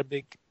just not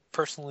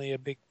personally a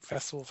big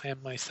festival fan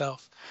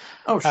myself.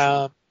 Oh,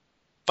 sure.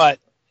 But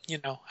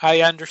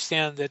I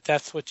understand that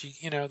that's what you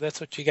got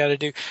to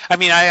do.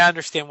 I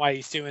understand why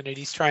he's doing it.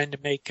 He's trying to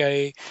make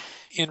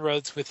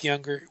inroads with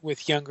younger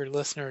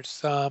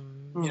listeners.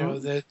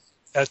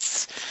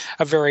 That's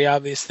a very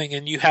obvious thing.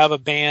 And you have a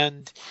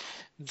band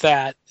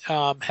that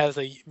has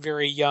a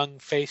very young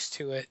face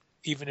to it,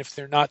 even if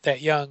they're not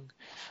that young,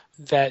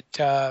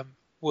 that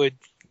would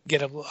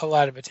get a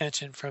lot of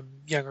attention from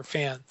younger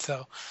fans.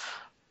 So,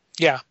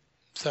 yeah.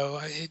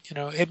 So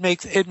it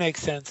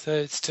makes sense.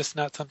 It's just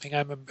not something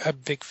I'm a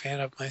big fan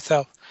of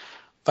myself.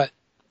 But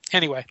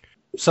anyway.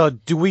 So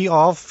do we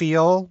all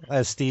feel,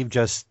 as Steve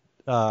just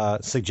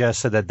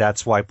suggested, that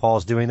that's why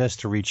Paul's doing this,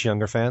 to reach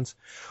younger fans?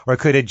 Or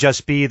could it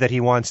just be that he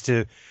wants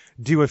to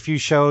do a few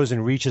shows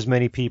and reach as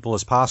many people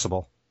as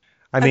possible?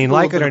 I mean,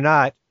 like it or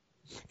not,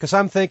 because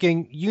I'm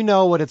thinking, you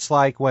know what it's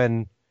like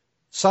when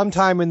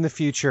sometime in the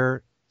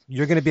future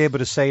you're going to be able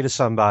to say to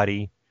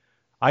somebody,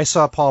 I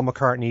saw Paul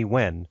McCartney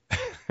when.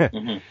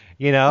 Mm-hmm.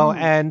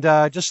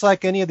 And just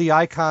like any of the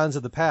icons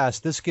of the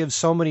past, this gives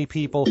so many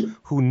people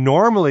who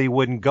normally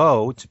wouldn't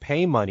go to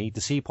pay money to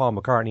see Paul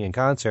McCartney in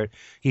concert.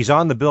 He's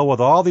on the bill with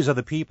all these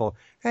other people.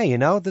 Hey,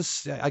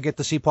 I get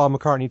to see Paul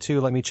McCartney too.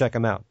 Let me check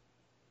him out.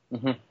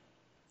 Mm-hmm.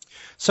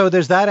 So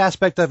there's that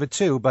aspect of it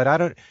too.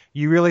 But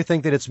you really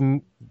think that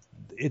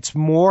it's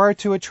more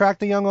to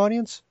attract a young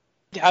audience?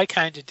 Yeah, I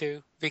kind of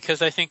do,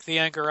 because I think the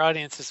younger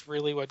audience is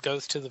really what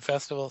goes to the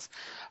festivals.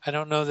 I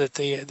don't know that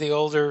the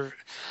older.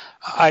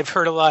 I've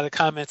heard a lot of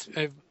comments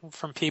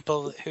from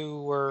people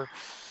who were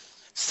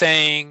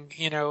saying,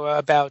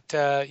 about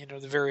the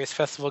various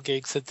festival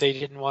gigs, that they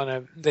didn't want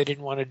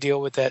to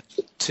deal with that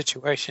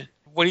situation.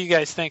 What do you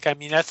guys think? I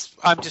mean,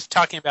 I'm just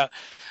talking about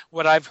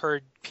what I've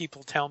heard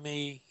people tell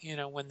me,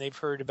 when they've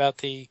heard about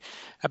the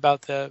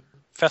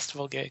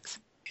festival gigs.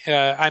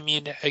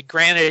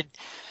 Granted,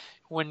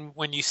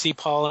 when you see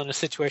Paul in a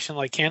situation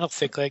like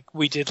Candlestick, like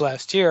we did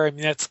last year, I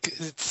mean, it's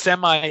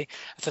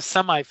a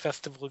semi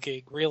festival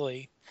gig,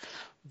 really.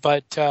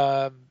 But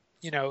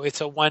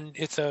it's one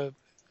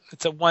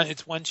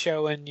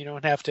show, and you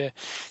don't have to.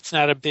 It's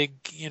not a big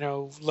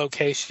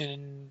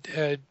location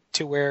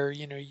to where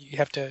you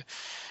have to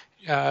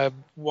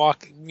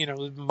walk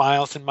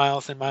miles and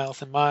miles and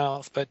miles and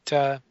miles.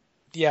 But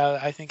yeah,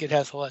 I think it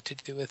has a lot to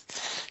do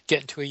with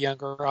getting to a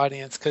younger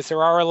audience, because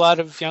there are a lot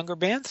of younger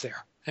bands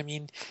there. I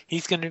mean,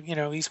 he's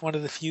one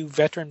of the few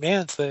veteran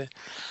bands.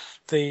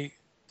 The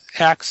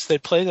acts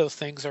that play those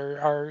things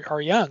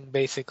are young,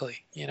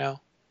 basically.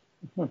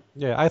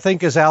 Yeah, I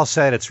think, as Al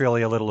said, it's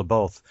really a little of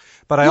both.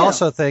 But I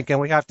also think, and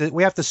we have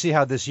to see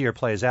how this year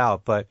plays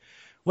out, but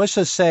let's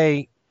just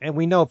say, and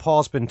we know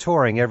Paul's been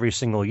touring every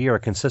single year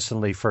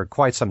consistently for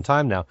quite some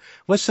time now.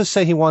 Let's just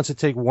say he wants to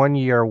take 1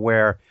 year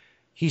where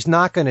he's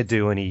not going to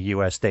do any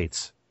U.S.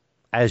 dates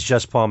as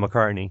just Paul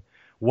McCartney.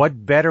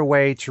 What better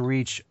way to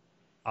reach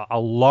a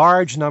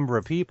large number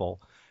of people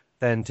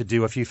than to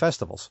do a few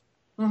festivals?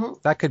 Mm-hmm.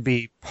 That could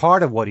be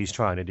part of what he's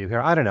trying to do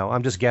here. I don't know.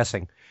 I'm just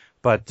guessing.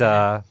 But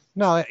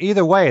no,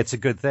 either way, it's a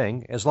good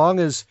thing. As long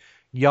as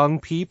young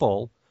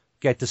people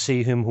get to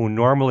see him who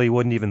normally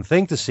wouldn't even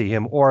think to see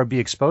him or be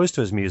exposed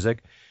to his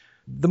music,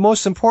 the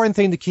most important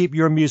thing to keep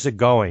your music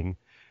going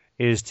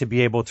is to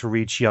be able to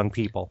reach young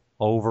people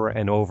over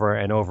and over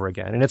and over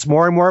again. And it's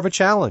more and more of a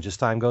challenge as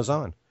time goes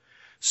on.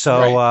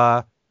 So,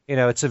 right.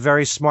 It's a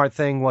very smart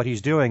thing what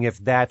he's doing, if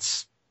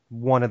that's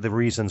one of the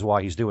reasons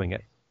why he's doing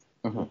it.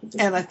 Mm-hmm.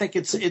 And I think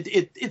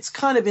it's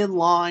kind of in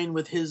line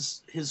with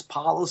his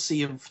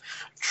policy of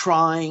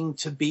trying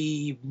to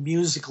be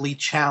musically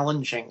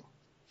challenging.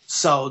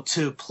 So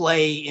to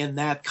play in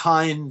that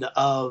kind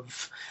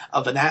of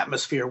an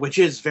atmosphere, which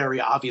is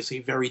very obviously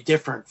very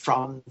different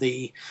from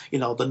the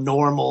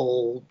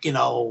normal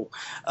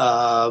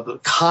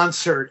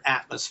concert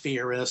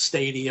atmosphere in a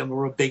stadium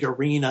or a big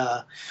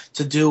arena,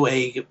 to do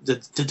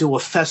a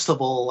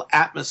festival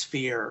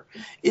atmosphere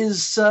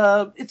is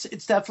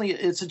it's definitely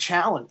a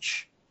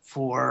challenge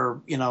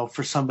for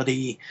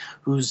somebody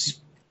who's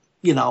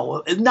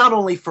not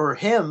only for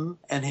him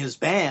and his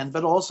band,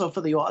 but also for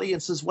the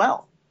audience as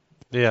well.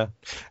 Yeah.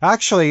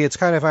 Actually, it's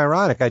kind of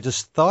ironic. I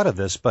just thought of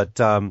this, but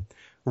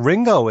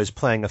Ringo is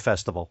playing a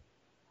festival.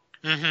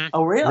 Mm-hmm.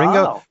 Oh, really?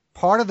 Ringo,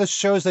 part of the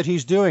shows that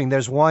he's doing,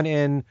 there's one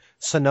in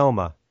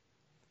Sonoma.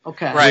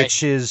 Okay. Right.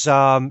 Which is,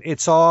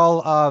 it's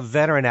all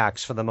veteran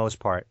acts for the most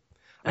part.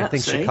 I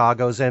think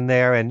Chicago's in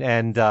there, and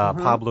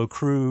mm-hmm. Pablo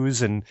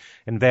Cruz and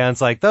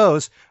bands like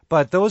those.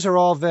 But those are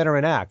all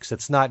veteran acts.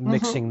 It's not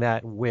mixing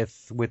that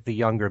with the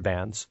younger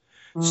bands.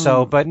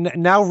 So, but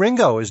now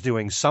Ringo is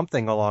doing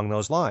something along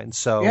those lines.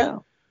 So, yeah.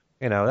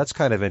 That's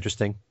kind of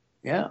interesting.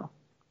 Yeah.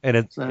 In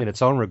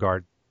its own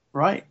regard.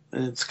 Right.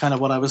 It's kind of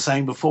what I was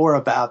saying before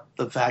about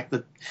the fact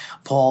that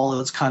Paul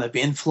has kind of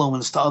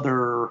influenced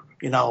other,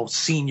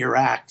 senior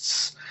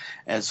acts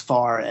as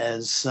far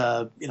as,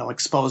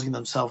 exposing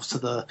themselves to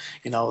the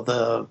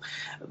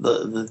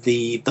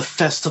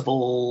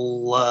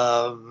festival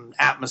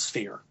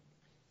atmosphere.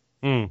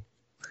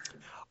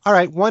 All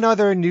right, one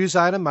other news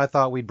item I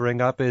thought we'd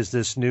bring up is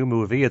this new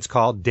movie. It's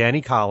called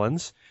Danny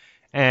Collins,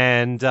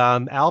 and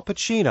Al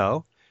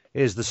Pacino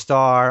is the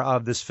star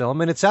of this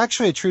film, and it's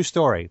actually a true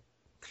story.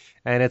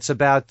 And it's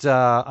about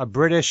a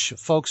British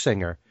folk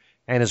singer,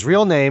 and his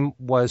real name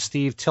was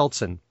Steve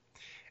Tilson.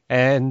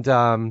 And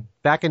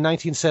back in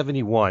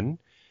 1971,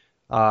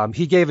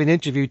 he gave an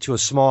interview to a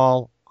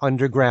small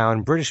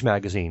underground British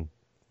magazine,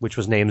 which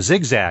was named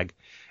Zigzag.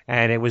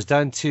 And it was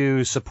done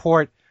to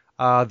support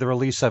the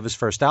release of his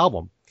first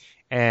album.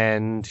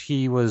 And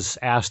he was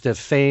asked if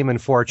fame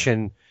and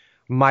fortune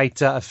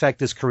might affect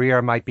his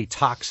career, might be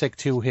toxic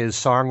to his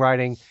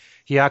songwriting.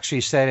 He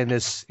actually said in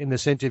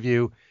this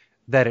interview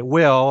that it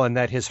will, and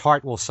that his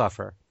heart will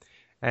suffer.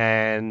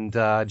 And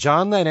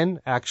John Lennon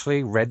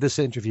actually read this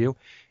interview,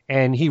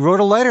 and he wrote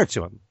a letter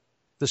to him.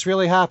 This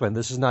really happened.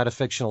 This is not a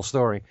fictional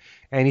story.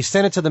 And he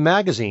sent it to the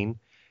magazine,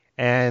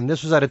 and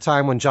this was at a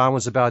time when John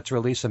was about to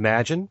release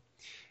Imagine.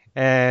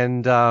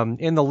 And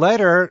in the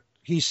letter,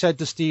 he said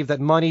to Steve that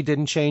money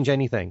didn't change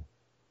anything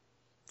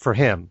for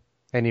him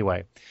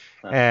anyway.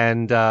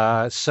 And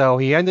so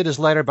he ended his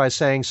letter by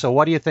saying, "So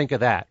what do you think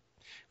of that?"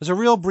 It was a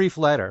real brief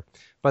letter.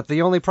 But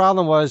the only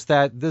problem was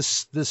that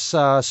this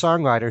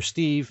songwriter,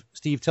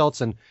 Steve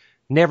Tilson,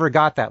 never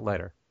got that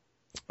letter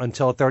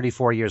until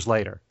 34 years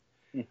later.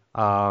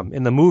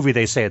 In the movie,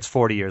 they say it's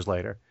 40 years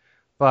later.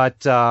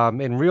 But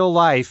in real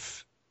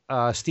life,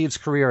 Steve's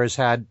career has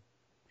had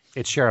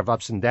its share of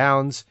ups and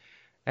downs.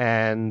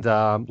 And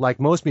like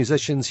most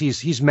musicians,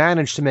 he's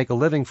managed to make a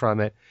living from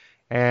it.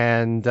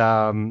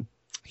 And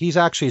he's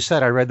actually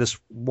said, I read this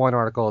one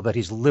article, that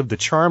he's lived a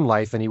charmed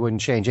life and he wouldn't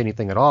change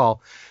anything at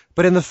all.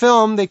 But in the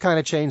film, they kind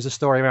of changed the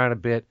story around a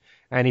bit,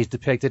 and he's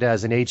depicted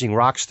as an aging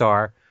rock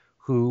star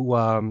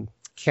who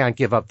can't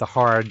give up the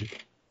hard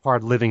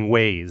living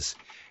ways.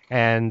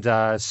 And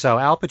so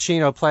Al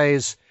Pacino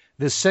plays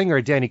this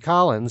singer, Danny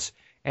Collins,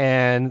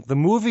 and the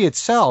movie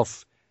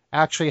itself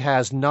actually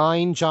has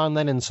 9 John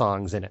Lennon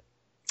songs in it.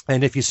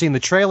 And if you've seen the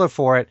trailer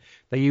for it,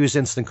 they use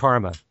Instant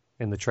Karma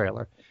in the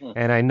trailer.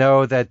 And I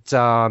know that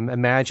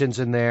Imagine's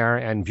in there,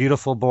 and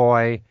Beautiful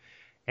Boy,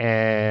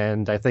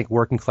 and I think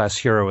Working Class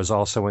Hero is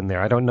also in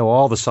there. I don't know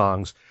all the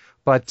songs,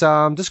 but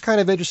just kind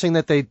of interesting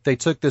that they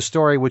took this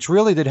story, which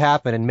really did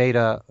happen, and made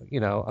a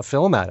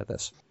film out of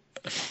this.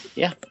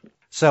 Yeah.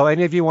 So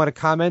any of you want to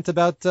comment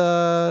about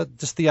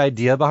just the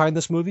idea behind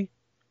this movie?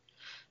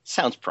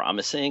 Sounds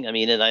promising. I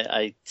mean, and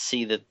I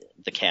see that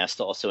the cast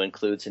also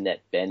includes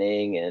Annette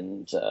Bening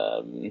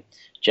and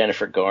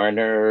Jennifer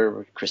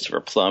Garner, Christopher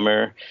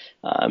Plummer.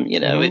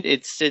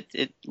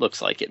 It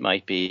looks like it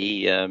might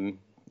be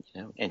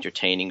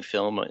entertaining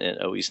film. And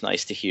always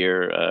nice to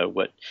hear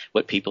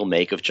what people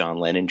make of John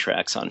Lennon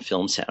tracks on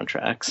film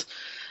soundtracks.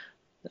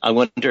 I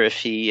wonder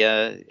if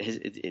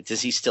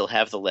does he still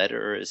have the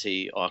letter, or has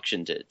he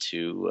auctioned it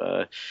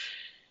to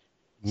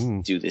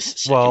do this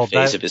second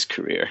phase of his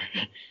career?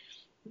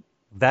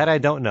 That I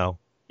don't know.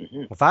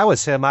 Mm-hmm. If I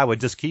was him, I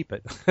would just keep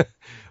it.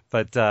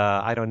 But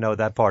I don't know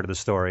that part of the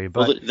story.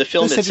 But well, the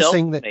film itself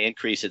may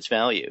increase its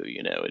value.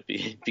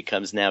 It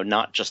becomes now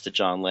not just a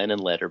John Lennon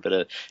letter, but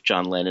a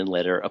John Lennon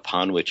letter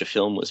upon which a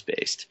film was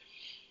based.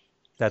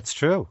 That's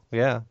true,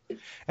 yeah.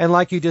 And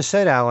like you just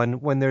said,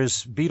 Alan, when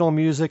there's Beatle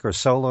music or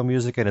solo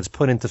music and it's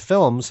put into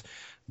films,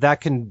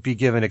 that can be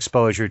given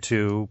exposure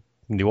to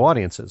new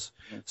audiences.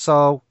 Mm-hmm.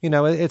 So,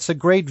 it's a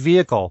great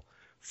vehicle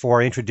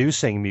for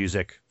introducing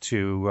music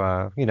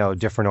to,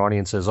 different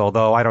audiences.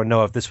 Although I don't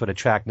know if this would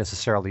attract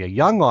necessarily a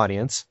young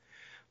audience,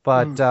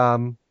 but,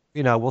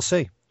 we'll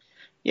see.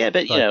 Yeah,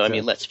 but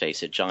let's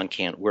face it, John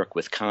can't work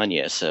with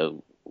Kanye,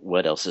 so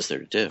what else is there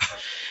to do?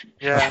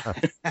 Yeah.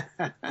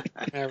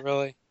 Yeah,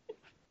 really.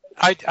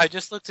 I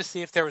just looked to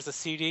see if there was a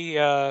CD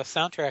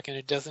soundtrack, and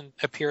it doesn't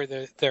appear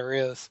that there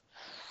is.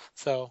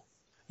 So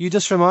you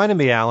just reminded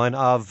me, Alan,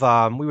 of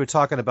we were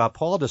talking about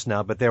Paul just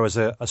now, but there was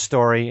a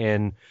story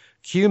in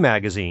Q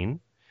magazine.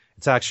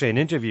 It's actually an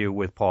interview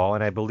with Paul,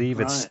 and I believe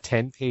it's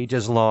 10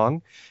 pages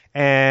long.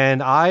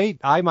 And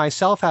I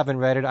myself haven't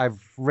read it.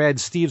 I've read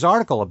Steve's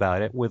article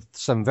about it with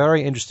some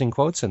very interesting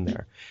quotes in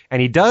there,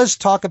 and he does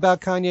talk about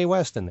Kanye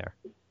West in there.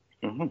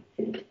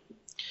 Mm-hmm.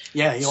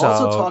 Yeah, he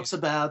also talks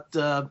about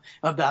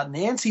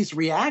Nancy's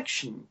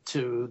reaction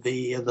to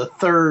the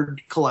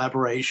third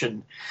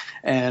collaboration,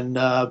 and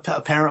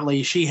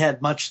apparently she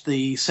had much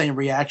the same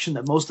reaction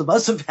that most of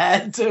us have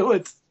had to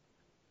it.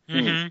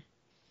 Mm-hmm.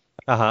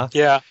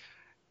 Yeah.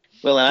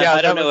 Well,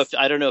 I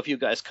don't know if you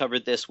guys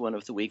covered this one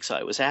of the weeks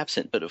I was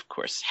absent, but of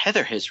course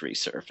Heather has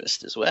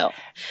resurfaced as well.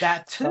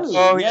 That too.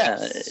 Oh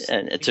yes.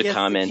 And to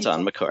comment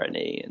on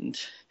McCartney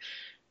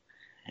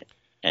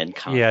and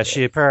Kanye. Yeah,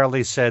 she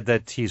apparently said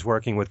that he's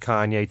working with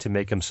Kanye to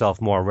make himself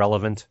more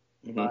relevant.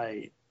 Mm-hmm.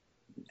 Right.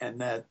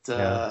 And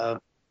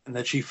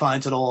that she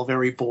finds it all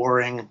very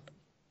boring,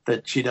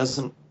 that she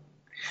doesn't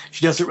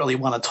really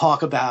want to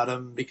talk about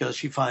him because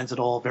she finds it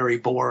all very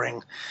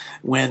boring,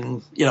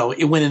 when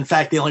in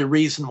fact the only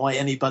reason why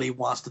anybody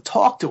wants to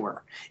talk to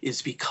her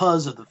is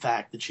because of the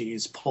fact that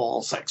she's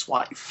Paul's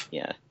ex-wife.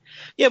 Yeah.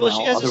 Yeah, well,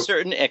 she has a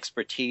certain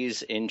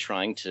expertise in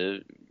trying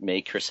to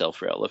make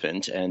herself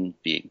relevant and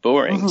being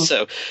boring. Mm-hmm.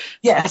 So,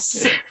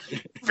 yes,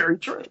 very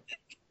true.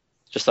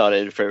 Just thought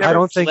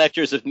for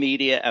collectors of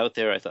media out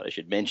there, I thought I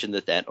should mention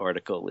that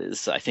article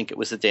is, I think it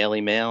was the Daily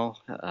Mail.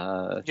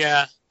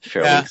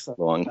 Fairly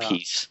long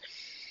piece.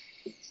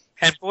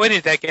 And boy,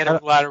 did that get a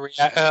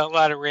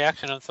lot of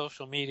reaction on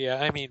social media.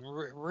 I mean,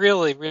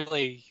 really,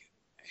 really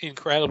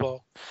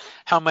incredible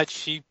how much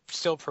she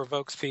still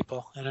provokes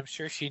people, and I'm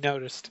sure she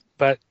noticed.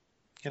 But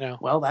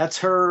well, that's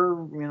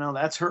her.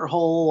 That's her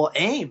whole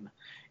aim,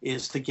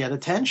 is to get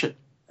attention.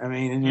 I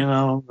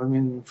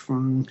mean,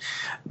 from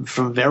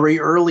very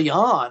early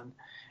on,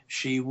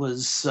 she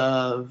was,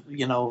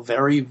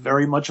 very,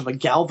 very much of a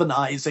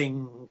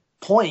galvanizing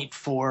point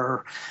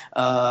for,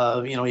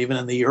 even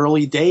in the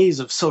early days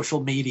of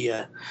social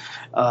media.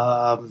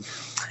 And,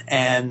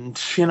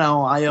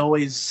 I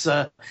always,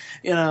 I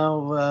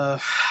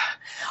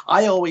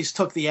always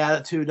took the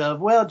attitude of,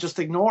 well, just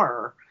ignore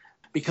her,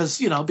 because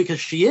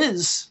she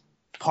is,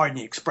 pardon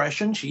the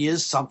expression, she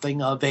is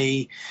something of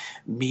a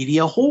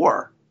media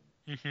whore.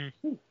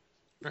 Mm-hmm.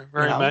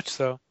 Very much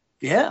so.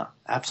 Yeah,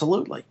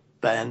 absolutely.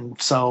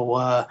 And so,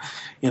 I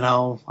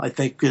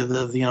think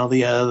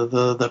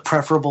the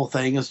preferable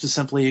thing is to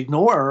simply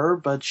ignore her,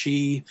 but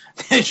she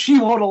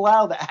won't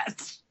allow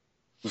that.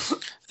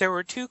 There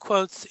were two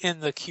quotes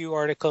in the Q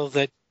article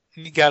that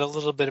got a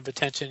little bit of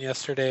attention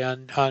yesterday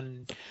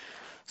on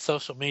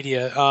social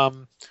media.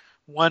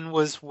 One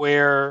was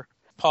where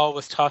Paul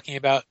was talking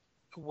about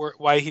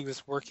why he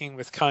was working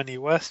with Kanye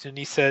West, and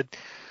he said,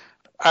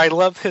 "I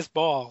love his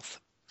balls."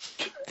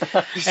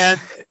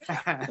 And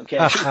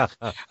Okay.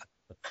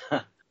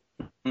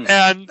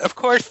 and of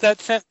course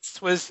that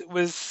sentence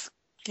was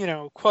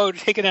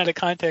quoted, taken out of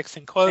context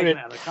and quoted.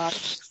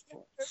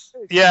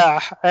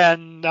 Yeah,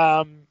 and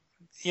so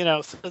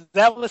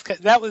that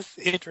was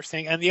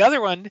interesting. And the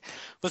other one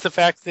was the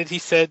fact that he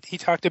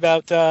talked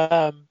about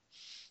that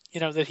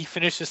he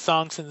finishes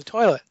songs in the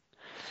toilet,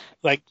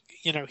 like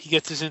he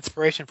gets his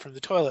inspiration from the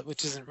toilet,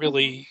 which isn't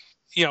really.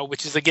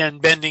 Which is again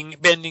bending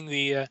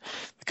the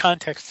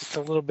context just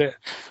a little bit,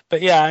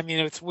 but yeah, I mean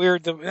it's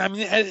weird.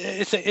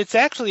 It's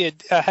actually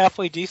a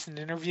halfway decent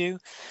interview,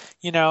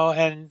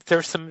 and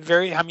there's some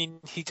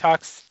he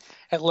talks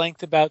at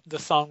length about the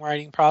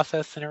songwriting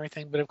process and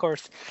everything, but of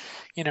course,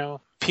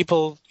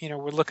 people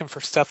were looking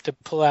for stuff to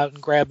pull out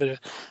and grab it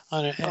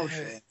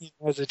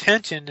as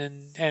attention,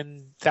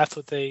 and that's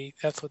what they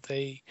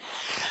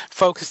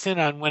focused in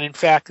on, when in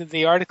fact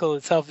the article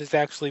itself is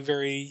actually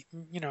very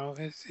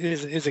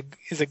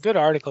is a good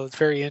article. It's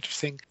very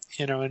interesting,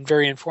 and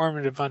very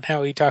informative on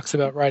how he talks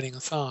about writing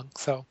a song.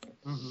 So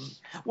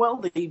well,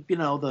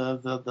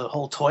 the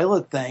whole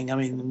toilet thing, I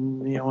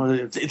mean,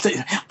 it's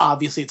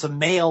obviously it's a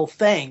male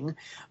thing,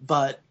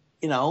 but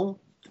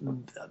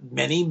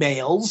many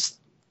males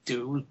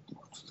do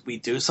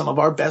some of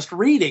our best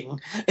reading,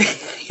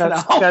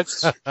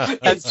 that's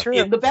true,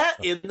 in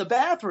the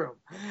bathroom,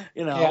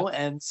 yeah.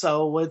 And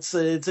so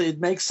it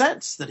makes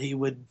sense that he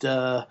would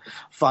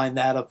find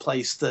that a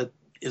place that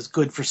is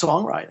good for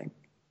songwriting.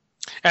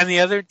 And the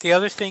other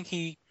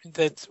thing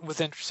that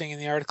was interesting in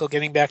the article,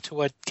 getting back to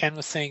what Ken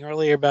was saying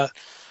earlier about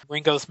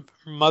Ringo's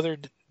mother,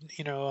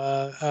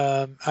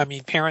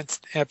 parents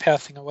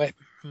passing away,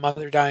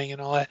 mother dying and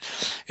all that,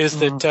 is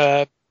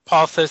that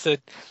Paul says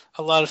that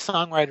a lot of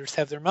songwriters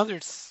have their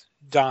mothers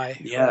die.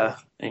 Yeah,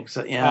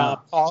 exactly. Yeah.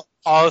 Paul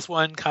is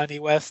one, Kanye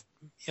West,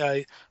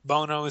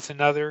 Bono is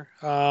another.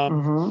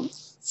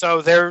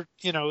 So they're,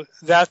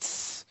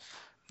 that's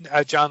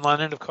John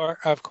Lennon, of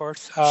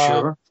course.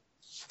 Sure.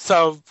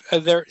 So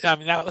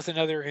that was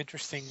another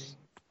interesting,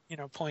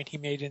 point he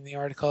made in the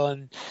article,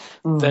 and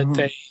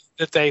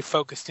that they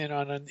focused in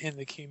on in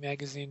the Q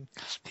magazine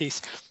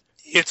piece.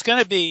 It's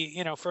going to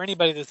be, for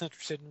anybody that's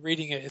interested in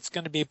reading it, it's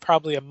going to be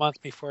probably a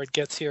month before it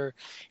gets here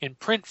in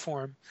print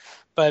form.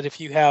 But if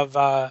you have,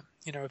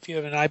 if you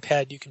have an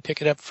iPad, you can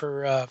pick it up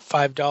for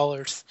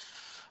 $5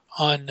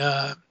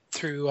 on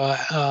through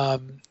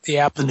the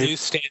Apple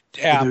Newsstand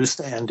app.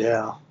 Newsstand,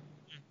 yeah.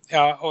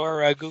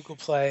 Or Google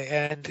Play,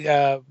 and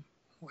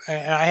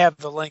I have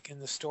the link in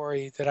the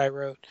story that I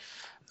wrote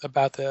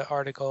about the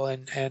article,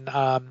 and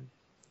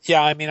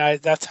yeah, I mean,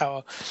 that's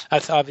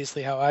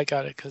obviously how I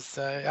got it, because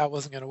I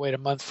wasn't going to wait a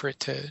month for it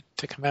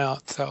to come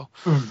out. So,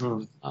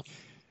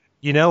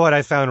 what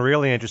I found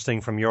really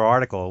interesting from your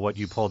article, what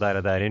you pulled out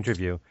of that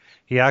interview,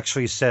 he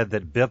actually said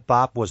that Bip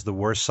Bop was the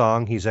worst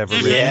song he's ever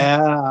written.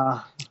 Yeah.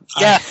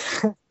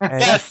 Yes.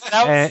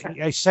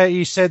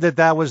 He said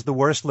that was the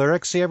worst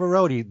lyrics he ever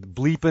wrote. He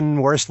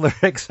bleeping worst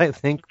lyrics, I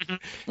think,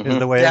 is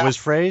the way it was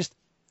phrased.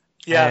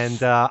 Yes.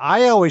 And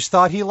I always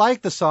thought he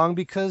liked the song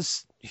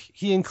because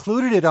he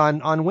included it on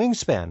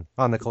Wingspan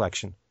on the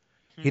collection.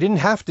 He didn't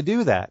have to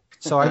do that.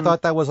 So I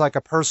thought that was like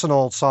a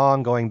personal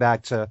song going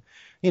back to,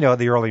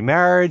 the early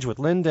marriage with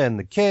Linda and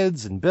the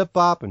kids and Bip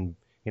Bop and,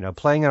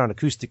 playing it on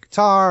acoustic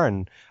guitar.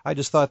 And I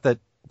just thought that,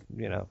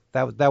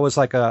 that was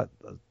like a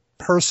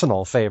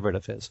personal favorite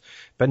of his.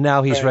 But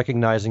now he's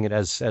recognizing it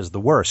as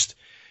the worst.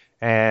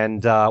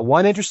 And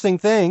one interesting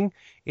thing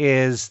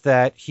is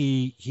that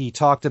he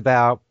talked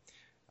about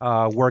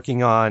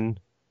working on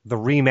the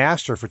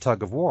remaster for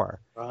Tug of War,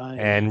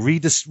 and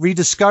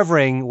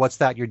rediscovering What's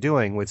That You're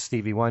Doing with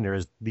Stevie Wonder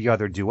is the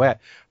other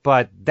duet.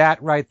 But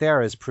that right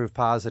there is proof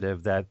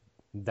positive that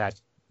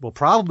will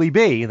probably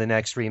be the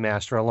next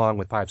remaster, along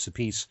with Pipes of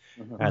Peace,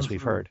 as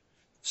we've heard.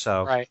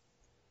 So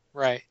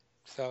right.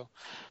 So,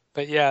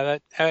 But yeah,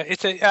 that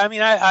it's a. I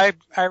mean, I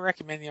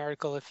recommend the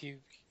article if you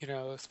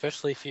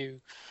especially if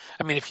you,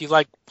 I mean, if you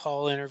like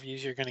Paul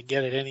interviews, you're going to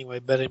get it anyway.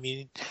 But I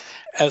mean,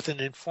 as an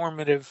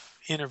informative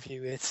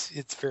interview,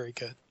 it's very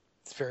good.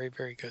 It's very,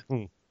 very good.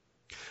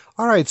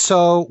 All right,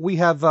 so we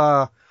have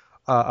a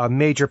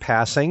major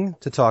passing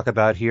to talk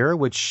about here,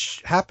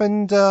 which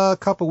happened a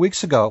couple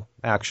weeks ago,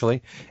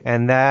 actually,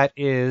 and that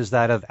is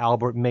that of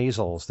Albert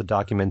Maysles, the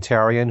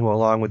documentarian who,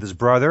 along with his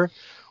brother,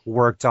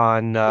 worked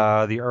on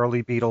the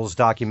early Beatles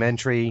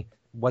documentary,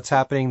 What's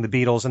Happening, the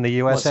Beatles in the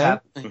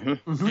USA?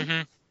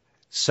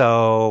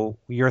 So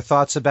your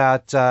thoughts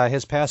about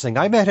his passing?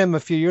 I met him a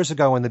few years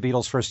ago when the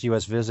Beatles' first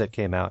U.S. visit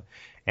came out,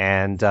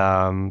 and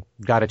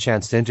got a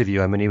chance to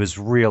interview him, and he was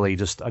really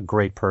just a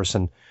great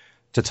person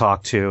to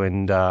talk to,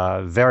 and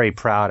very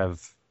proud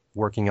of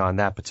working on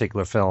that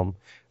particular film,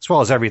 as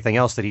well as everything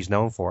else that he's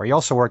known for. He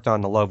also worked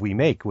on The Love We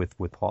Make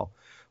with Paul.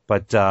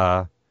 But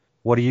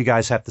what do you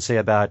guys have to say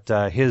about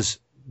his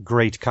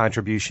great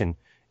contribution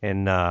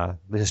in the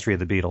history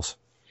of the Beatles?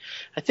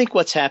 I think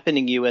What's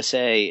Happening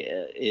USA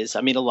is,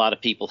 I mean, a lot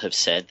of people have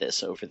said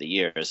this over the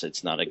years.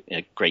 It's not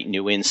a great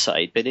new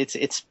insight, but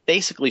it's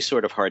basically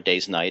sort of Hard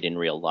Day's Night in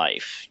real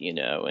life,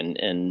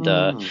 and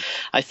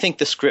I think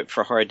the script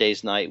for Hard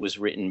Day's Night was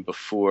written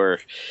before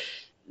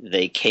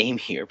they came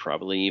here,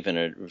 probably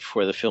even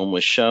before the film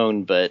was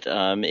shown. But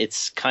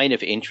it's kind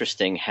of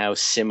interesting how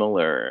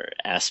similar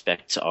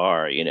aspects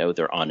are.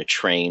 They're on a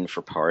train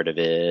for part of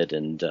it,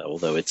 and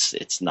although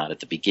it's not at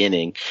the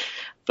beginning.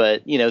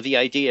 But, the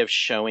idea of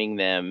showing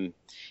them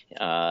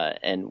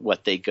and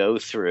what they go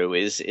through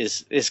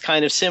is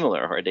kind of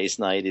similar. Hard Day's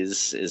Night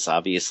is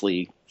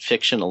obviously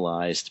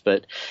fictionalized.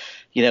 But,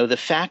 the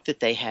fact that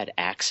they had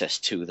access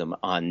to them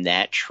on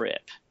that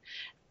trip,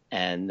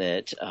 and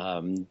that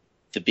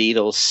the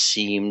Beatles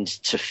seemed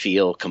to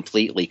feel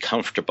completely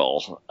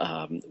comfortable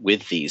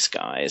with these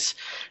guys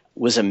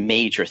was a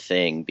major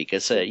thing,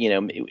 because,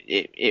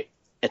 it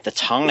at the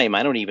time,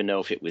 I don't even know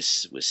if it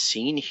was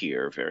seen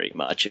here very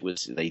much.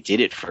 They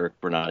did it for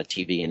Granada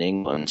TV in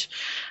England.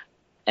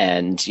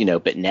 And,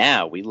 but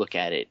now we look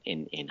at it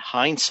in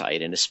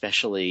hindsight, and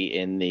especially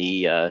in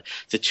the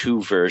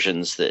two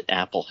versions that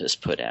Apple has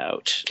put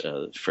out,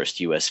 first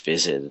U.S.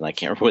 visit, and I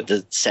can't remember what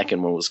the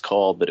second one was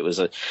called, but it was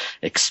a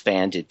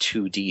expanded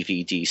 2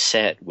 DVD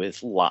set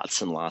with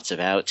lots and lots of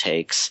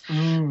outtakes.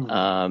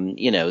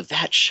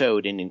 That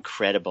showed an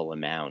incredible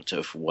amount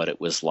of what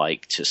it was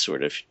like to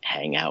sort of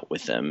hang out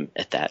with them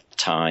at that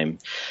time.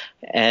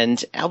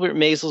 And Albert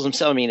Maysles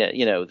himself, I mean,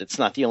 that's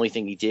not the only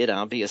thing he did.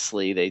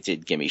 Obviously, they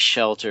did Gimme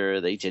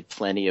Shelter. They did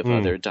plenty of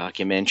other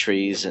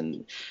documentaries,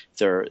 and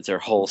their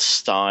whole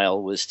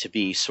style was to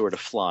be sort of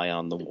fly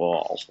on the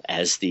wall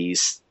as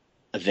these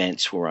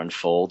events were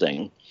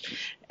unfolding.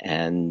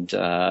 And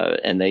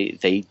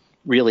they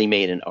really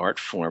made an art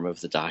form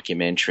of the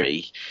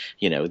documentary,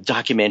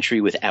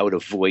 documentary without a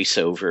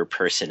voiceover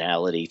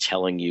personality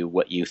telling you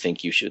what they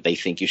think you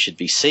should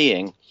be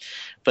seeing,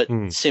 but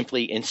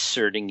simply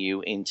inserting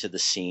you into the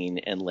scene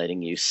and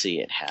letting you see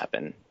it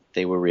happen.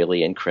 They were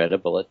really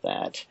incredible at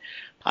that.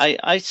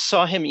 I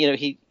saw him,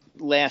 he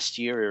last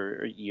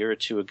year or a year or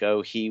two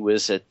ago, he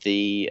was at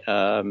the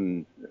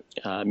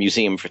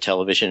Museum for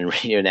Television and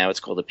Radio, now it's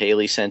called the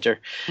Paley Center,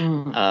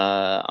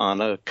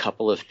 on a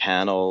couple of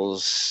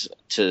panels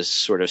to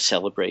sort of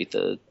celebrate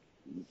the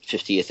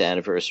 50th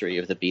anniversary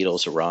of the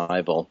Beatles'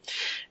 arrival.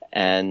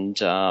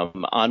 And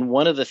on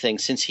one of the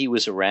things, since he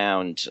was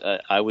around,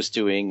 I was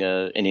doing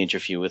an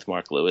interview with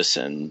Mark Lewis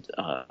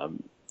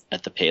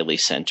at the Paley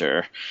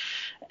Center.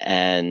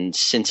 And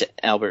since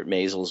Albert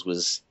Maysles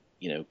was,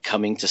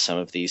 coming to some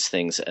of these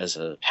things as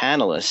a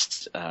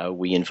panelist,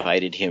 we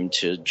invited him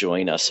to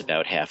join us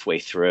about halfway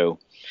through.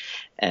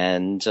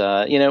 And,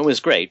 it was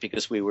great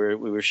because we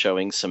were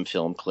showing some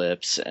film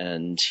clips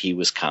and he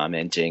was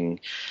commenting.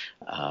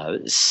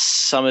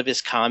 Some of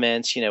his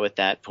comments, at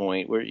that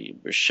point were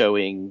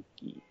showing,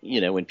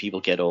 when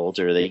people get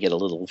older, they get a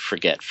little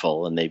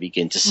forgetful and they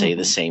begin to say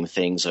the same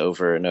things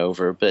over and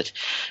over. But,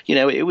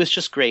 it was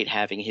just great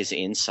having his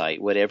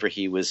insight, whatever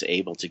he was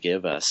able to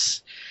give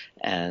us.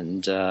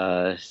 And,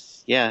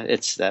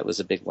 that was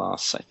a big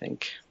loss, I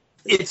think.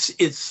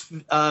 It's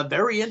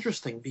very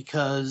interesting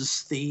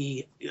because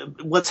the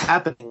What's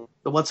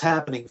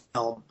Happening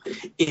film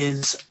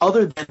is,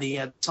 other than the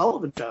Ed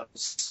Sullivan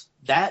shows,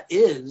 that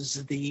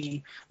is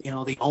the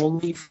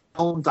only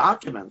film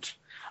document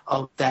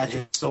of that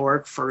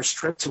historic first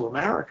trip to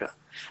America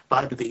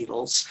by the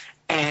Beatles.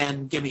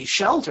 And Gimme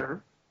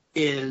Shelter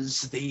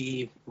is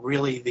the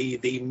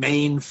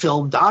main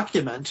film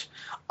document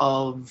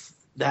of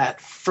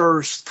that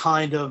first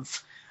kind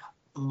of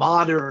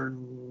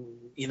modern,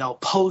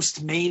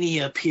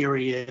 post-Mania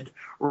period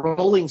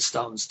Rolling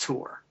Stones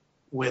tour,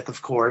 with,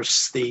 of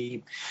course,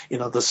 the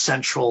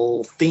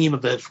central theme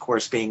of it, of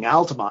course, being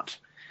Altamont.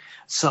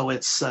 So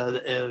it's,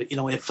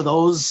 for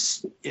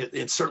those,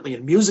 it's certainly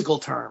in musical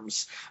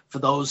terms, for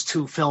those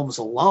two films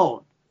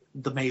alone,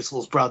 the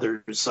Maysles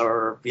brothers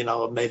are,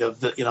 made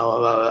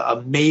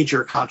a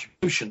major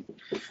contribution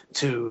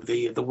to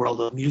the world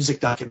of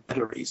music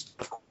documentaries.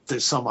 Of course,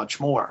 there's so much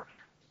more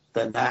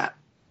than that.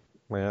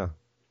 Yeah.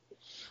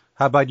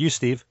 How about you,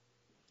 Steve?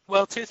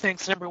 Well, two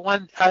things. Number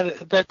one,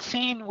 that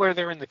scene where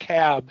they're in the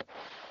cab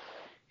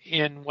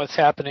in What's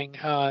Happening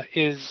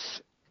is,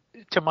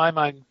 to my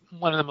mind,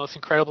 one of the most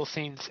incredible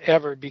scenes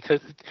ever, because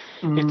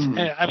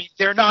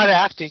they're not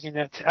acting in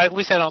that. At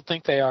least I don't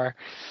think they are.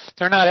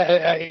 They're not.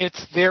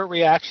 It's their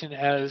reaction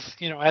as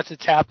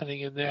it's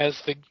happening, and as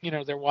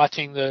they're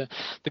watching the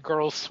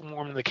girls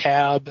swarm in the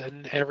cab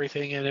and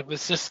everything, and that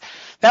was just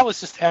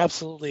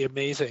absolutely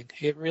amazing.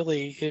 It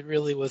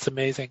really was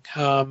amazing.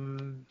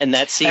 And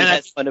that scene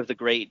has one of the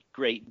great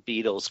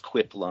Beatles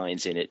quip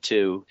lines in it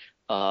too.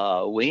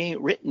 We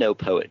ain't written no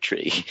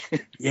poetry.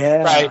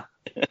 Yeah. Right.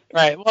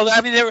 Right. Well,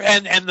 I mean,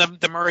 and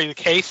the Murray the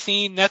Case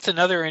scene. That's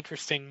another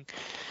interesting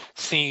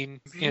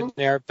scene in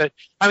there. But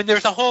I mean,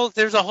 there's a whole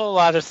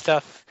lot of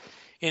stuff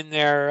in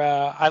there.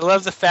 I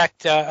love the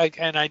fact,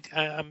 and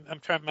I'm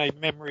trying. My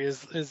memory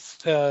is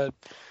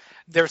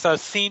there's a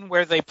scene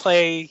where they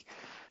play.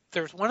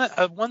 There's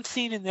one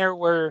scene in there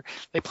where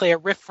they play a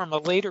riff from a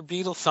later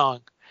Beatles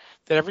song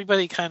that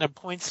everybody kind of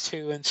points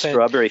to and says,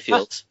 "Strawberry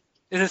Fields."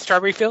 Is it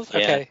Strawberry Fields?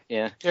 Okay.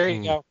 Yeah. There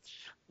you go.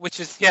 Which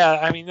is,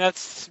 I mean,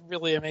 that's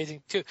really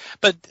amazing too.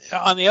 But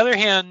on the other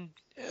hand,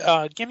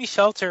 Gimme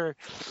Shelter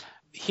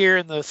here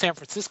in the San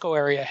Francisco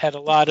area had a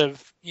lot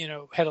of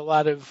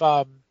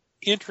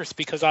interest,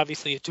 because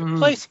obviously it took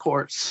place. Of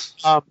course.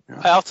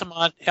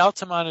 Altamont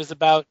is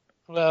about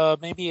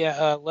maybe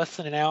less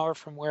than an hour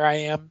from where I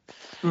am,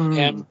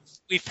 and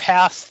we've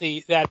passed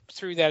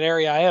through that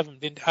area.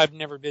 I've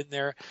never been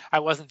there. I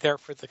wasn't there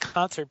for the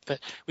concert, but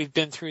we've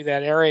been through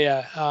that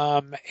area.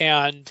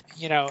 And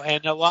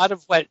a lot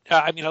of what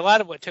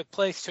took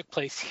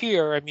place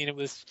here. I mean, it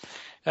was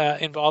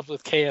involved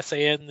with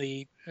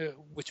KSAN,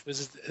 which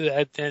was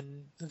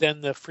then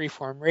the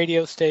Freeform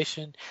radio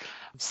station.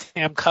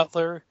 Sam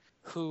Cutler,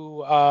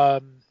 who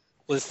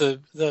was the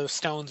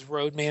Stones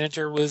road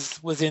manager,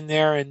 was in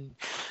there, and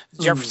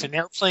Jefferson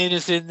Airplane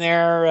is in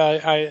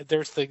there.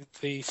 There's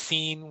the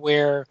scene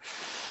where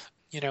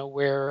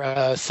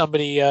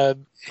somebody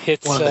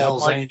hits one of the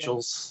Hells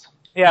Angels.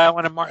 Yeah,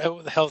 one of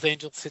the Hells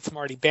Angels hits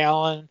Marty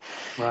Balin,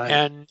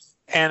 right.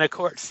 and of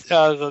course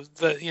the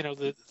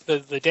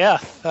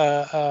death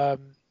that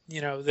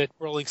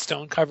Rolling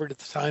Stone covered at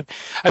the time.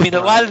 I mean,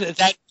 a lot of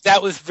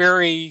that was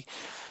very.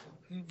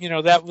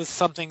 That was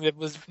something that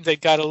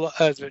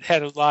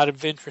had a lot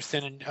of interest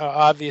in, and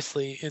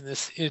obviously in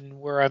this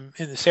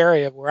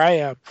area where I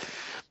am.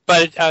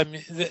 But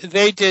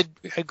they did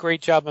a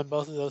great job on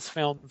both of those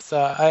films.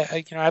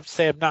 I have to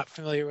say I'm not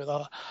familiar with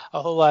a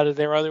whole lot of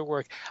their other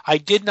work. I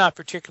did not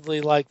particularly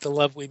like The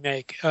Love We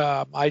Make.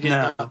 I did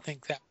not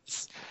think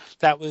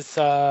that was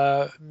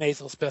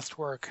Maysles' best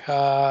work.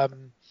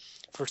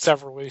 For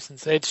several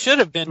reasons. It should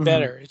have been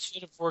better. It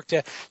should have worked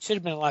out. Should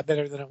have been a lot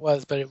better than it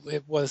was, but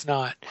it was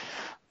not.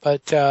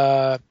 But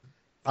I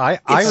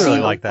really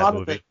like that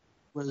movie.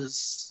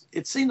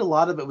 It seemed a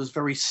lot of it was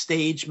very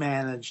stage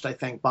managed, I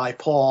think, by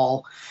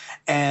Paul,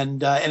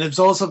 and it was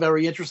also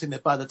very interesting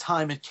that by the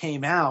time it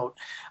came out,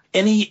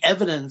 any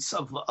evidence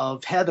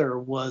of Heather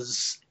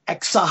was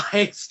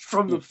excised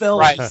from the film.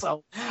 Right.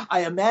 So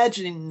I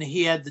imagine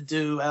Albert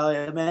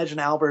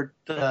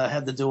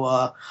had to do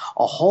a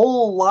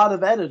whole lot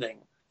of editing,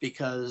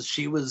 because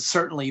she was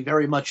certainly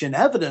very much in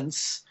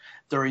evidence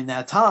during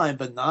that time,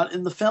 but not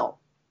in the film.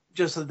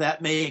 Just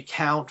that may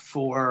account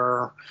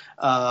for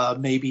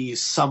maybe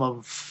some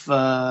of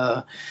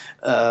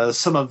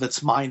its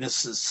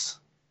minuses.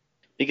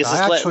 Because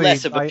it's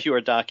less of a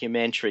pure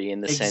documentary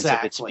in the sense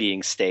of it's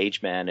being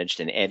stage managed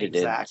and edited.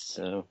 Exactly.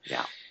 So.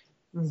 Yeah.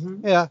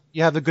 Yeah,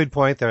 you have a good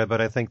point there,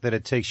 but I think that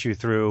it takes you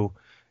through,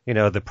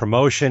 the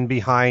promotion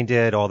behind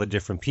it, all the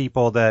different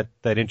people that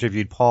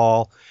interviewed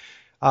Paul.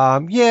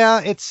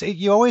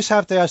 You always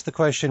have to ask the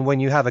question when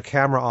you have a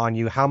camera on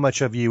you, how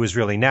much of you is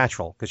really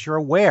natural? Because you're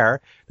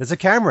aware there's a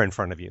camera in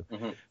front of you.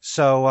 Mm-hmm.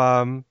 So,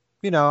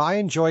 I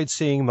enjoyed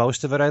seeing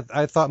most of it.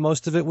 I thought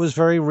most of it was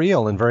very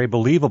real and very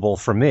believable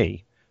for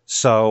me.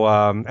 So,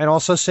 and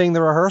also seeing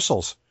the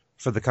rehearsals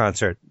for the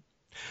concert.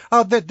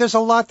 There's a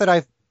lot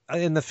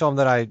in the film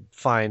that I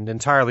find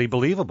entirely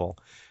believable.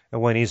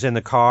 And when he's in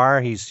the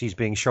car, he's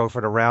being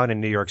chauffeured around in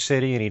New York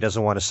City, and he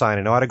doesn't want to sign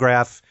an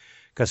autograph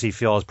because he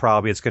feels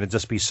probably it's going to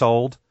just be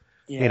sold,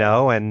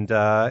 and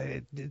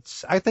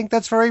I think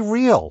that's very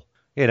real.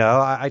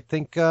 I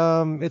think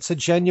it's a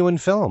genuine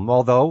film.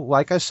 Although,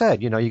 like I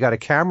said, you got a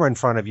camera in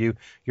front of you.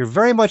 You're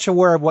very much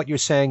aware of what you're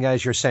saying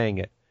as you're saying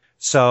it.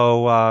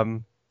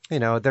 So,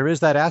 there is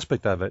that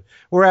aspect of it.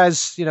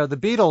 Whereas, the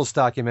Beatles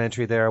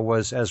documentary there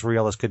was as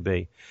real as could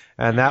be.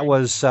 And that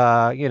was,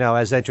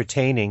 as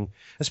entertaining,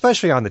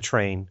 especially on the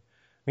train.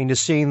 I mean,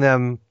 just seeing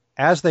them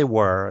as they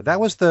were, that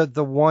was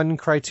the one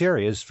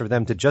criteria, is for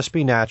them to just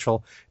be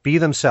natural, be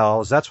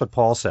themselves. That's what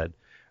Paul said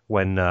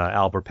when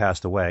Albert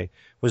passed away,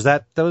 was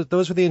that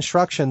those were the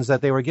instructions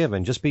that they were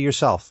given. Just be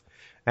yourself.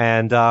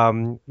 And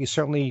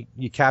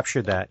you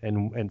captured that,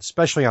 and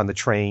especially on the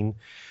train,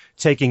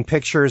 taking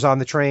pictures on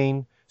the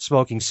train,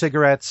 smoking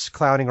cigarettes,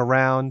 clowning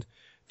around,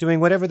 doing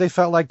whatever they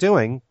felt like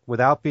doing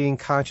without being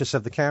conscious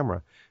of the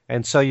camera.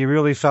 And so you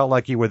really felt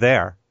like you were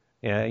there,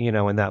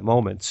 in that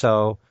moment.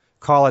 So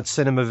call it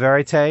cinema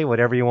verite,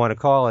 whatever you want to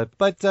call it.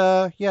 But,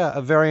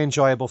 a very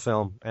enjoyable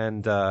film,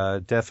 and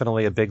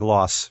definitely a big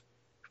loss,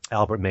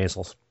 Albert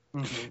Maysles.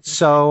 Mm-hmm.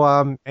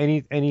 So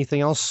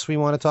anything else we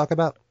want to talk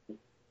about?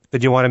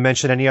 Did you want to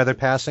mention any other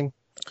passing?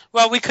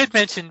 Well, we could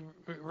mention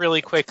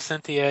really quick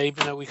Cynthia,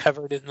 even though we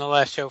covered it in the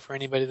last show for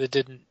anybody that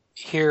didn't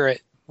hear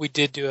it. We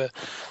did do a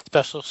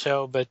special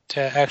show, but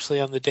actually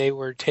on the day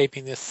we're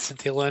taping this,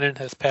 Cynthia Lennon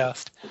has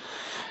passed.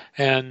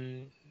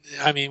 And,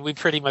 we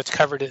pretty much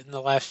covered it in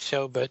the last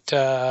show, but,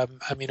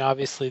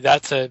 obviously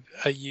that's a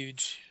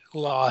huge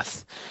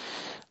loss.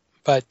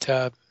 But,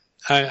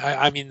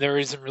 there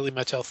isn't really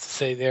much else to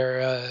say there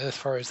as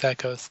far as that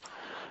goes.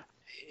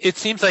 It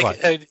seems like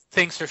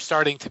things are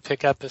starting to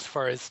pick up as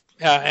far as,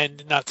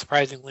 and not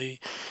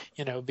surprisingly,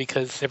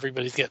 because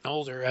everybody's getting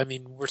older.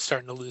 We're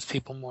starting to lose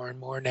people more and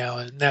more now,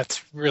 and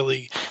that's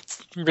really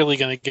going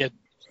to get,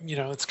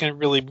 it's going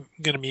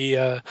to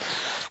be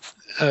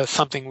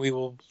something we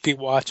will be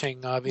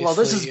watching. Obviously, well,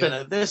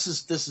 this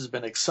has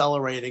been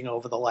accelerating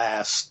over the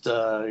last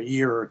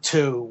year or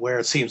two, where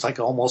it seems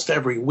like almost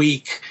every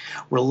week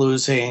we're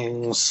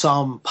losing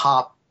some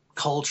pop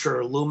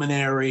culture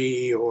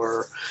luminary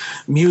or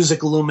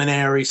music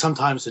luminary,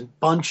 sometimes in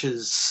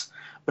bunches,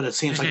 but it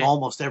seems like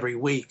almost every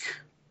week,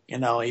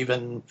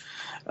 even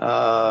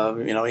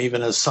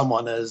as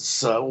someone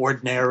as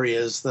ordinary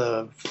as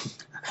the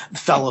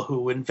fellow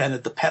who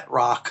invented the pet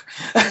rock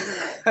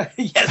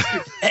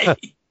yesterday.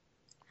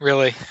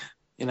 Really?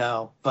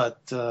 But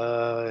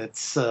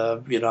it's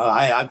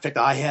I think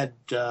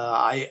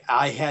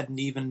I hadn't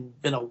even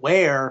been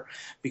aware,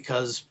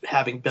 because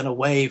having been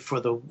away for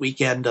the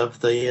weekend of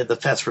the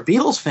Fest for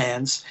Beatles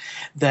fans,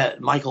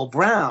 that Michael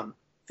Brown,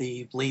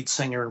 the lead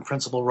singer and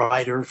principal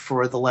writer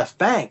for The Left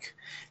Bank,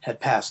 had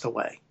passed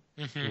away.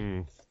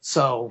 Mm-hmm.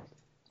 So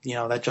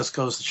that just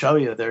goes to show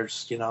you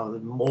there's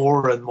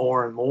more and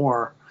more and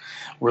more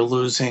we're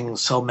losing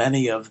so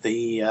many of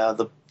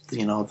the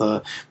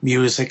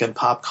music and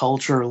pop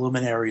culture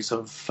luminaries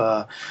of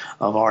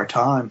our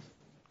time.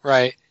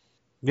 Right.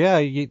 Yeah,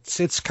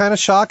 it's kind of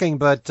shocking,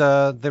 but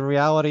the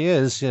reality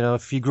is,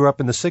 if you grew up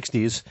in the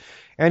 60s,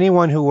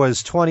 anyone who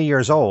was 20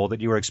 years old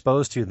that you were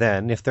exposed to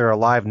then, if they're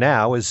alive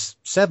now, is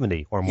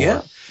 70 or more.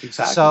 Yeah,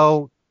 exactly.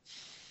 So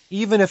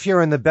even if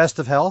you're in the best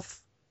of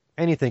health,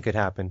 anything could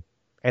happen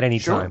at any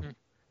time.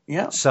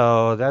 Yeah.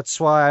 So that's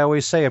why I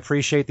always say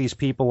appreciate these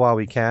people while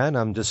we can.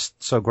 I'm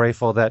just so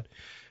grateful that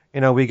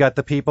we got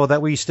the people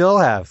that we still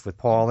have with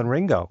Paul and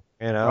Ringo,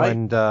 right.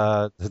 And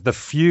the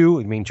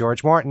few,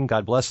 George Martin,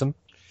 God bless him.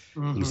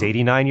 Mm-hmm. He's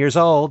 89 years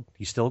old.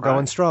 He's still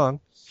going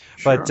strong.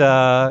 Sure.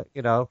 But,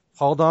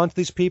 hold on to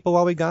these people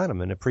while we got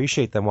them and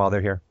appreciate them while they're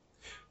here.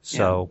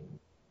 So,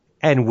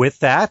 And with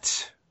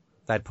that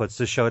puts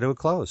the show to a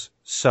close.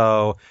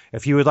 So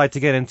if you would like to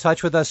get in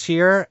touch with us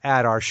here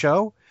at our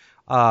show,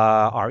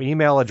 our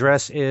email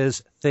address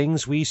is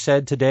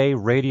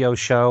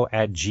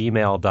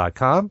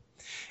thingswesaidtodayradioshow@gmail.com.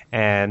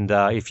 And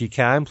if you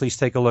can, please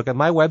take a look at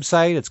my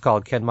website. It's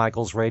called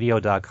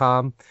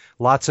kenmichaelsradio.com.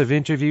 Lots of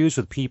interviews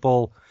with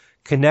people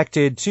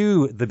connected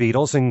to the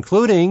Beatles,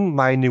 including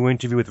my new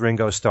interview with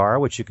Ringo Starr,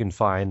 which you can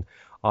find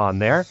on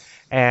there.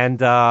 And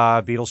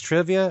Beatles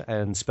trivia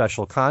and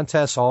special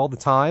contests all the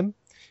time.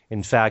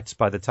 In fact,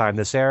 by the time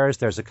this airs,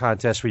 there's a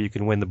contest where you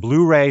can win the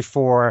Blu-ray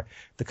for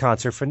the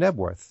concert for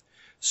Nebworth.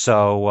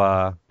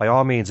 So by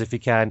all means, if you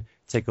can,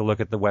 take a look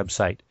at the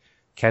website,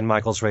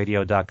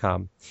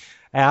 kenmichaelsradio.com.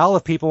 Al,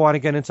 if people want to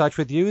get in touch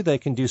with you, they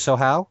can do so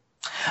how?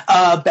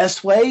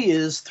 Best way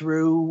is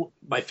through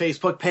my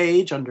Facebook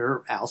page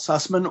under Al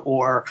Sussman,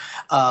 or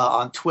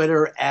on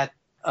Twitter at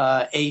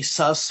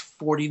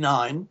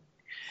asus49,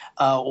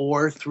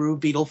 or through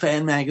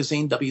Beatlefan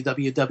magazine,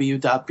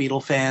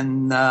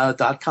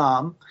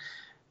 www.beatlefan.com.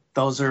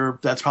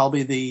 That's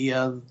probably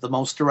the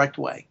most direct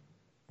way.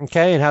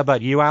 Okay, and how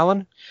about you,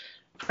 Alan?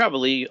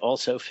 Probably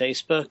also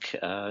Facebook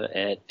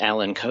at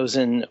Alan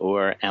Kozin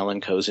or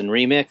Alan Kozin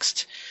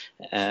Remixed,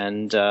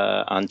 and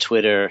on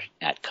Twitter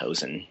at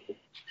Kozin.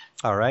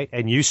 All right.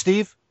 And you,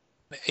 Steve?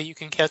 You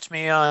can catch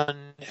me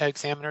on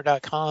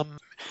Examiner.com.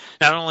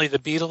 Not only the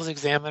Beatles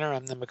Examiner,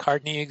 I'm the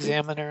McCartney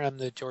Examiner, I'm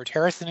the George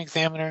Harrison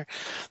Examiner,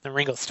 the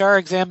Ringo Starr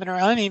Examiner,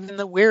 I'm even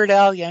the Weird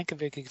Al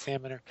Yankovic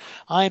Examiner.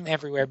 I'm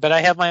everywhere. But I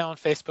have my own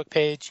Facebook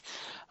page.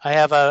 I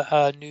have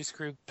a news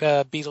group,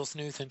 Beatles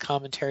News and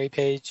Commentary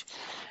page.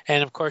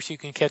 And, of course, you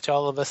can catch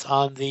all of us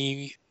on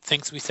the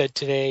Things We Said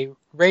Today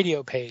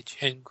radio page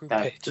and group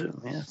page.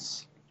 Too,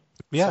 yes.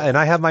 Yeah, and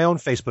I have my own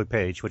Facebook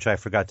page, which I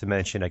forgot to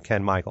mention, at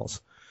Ken Michaels.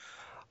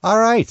 All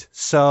right.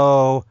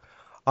 So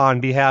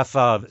on behalf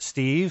of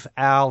Steve,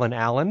 Al, and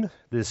Alan,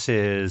 this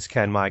is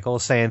Ken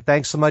Michaels saying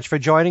thanks so much for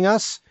joining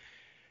us,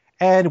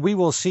 and we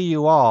will see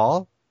you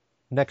all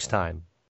next time.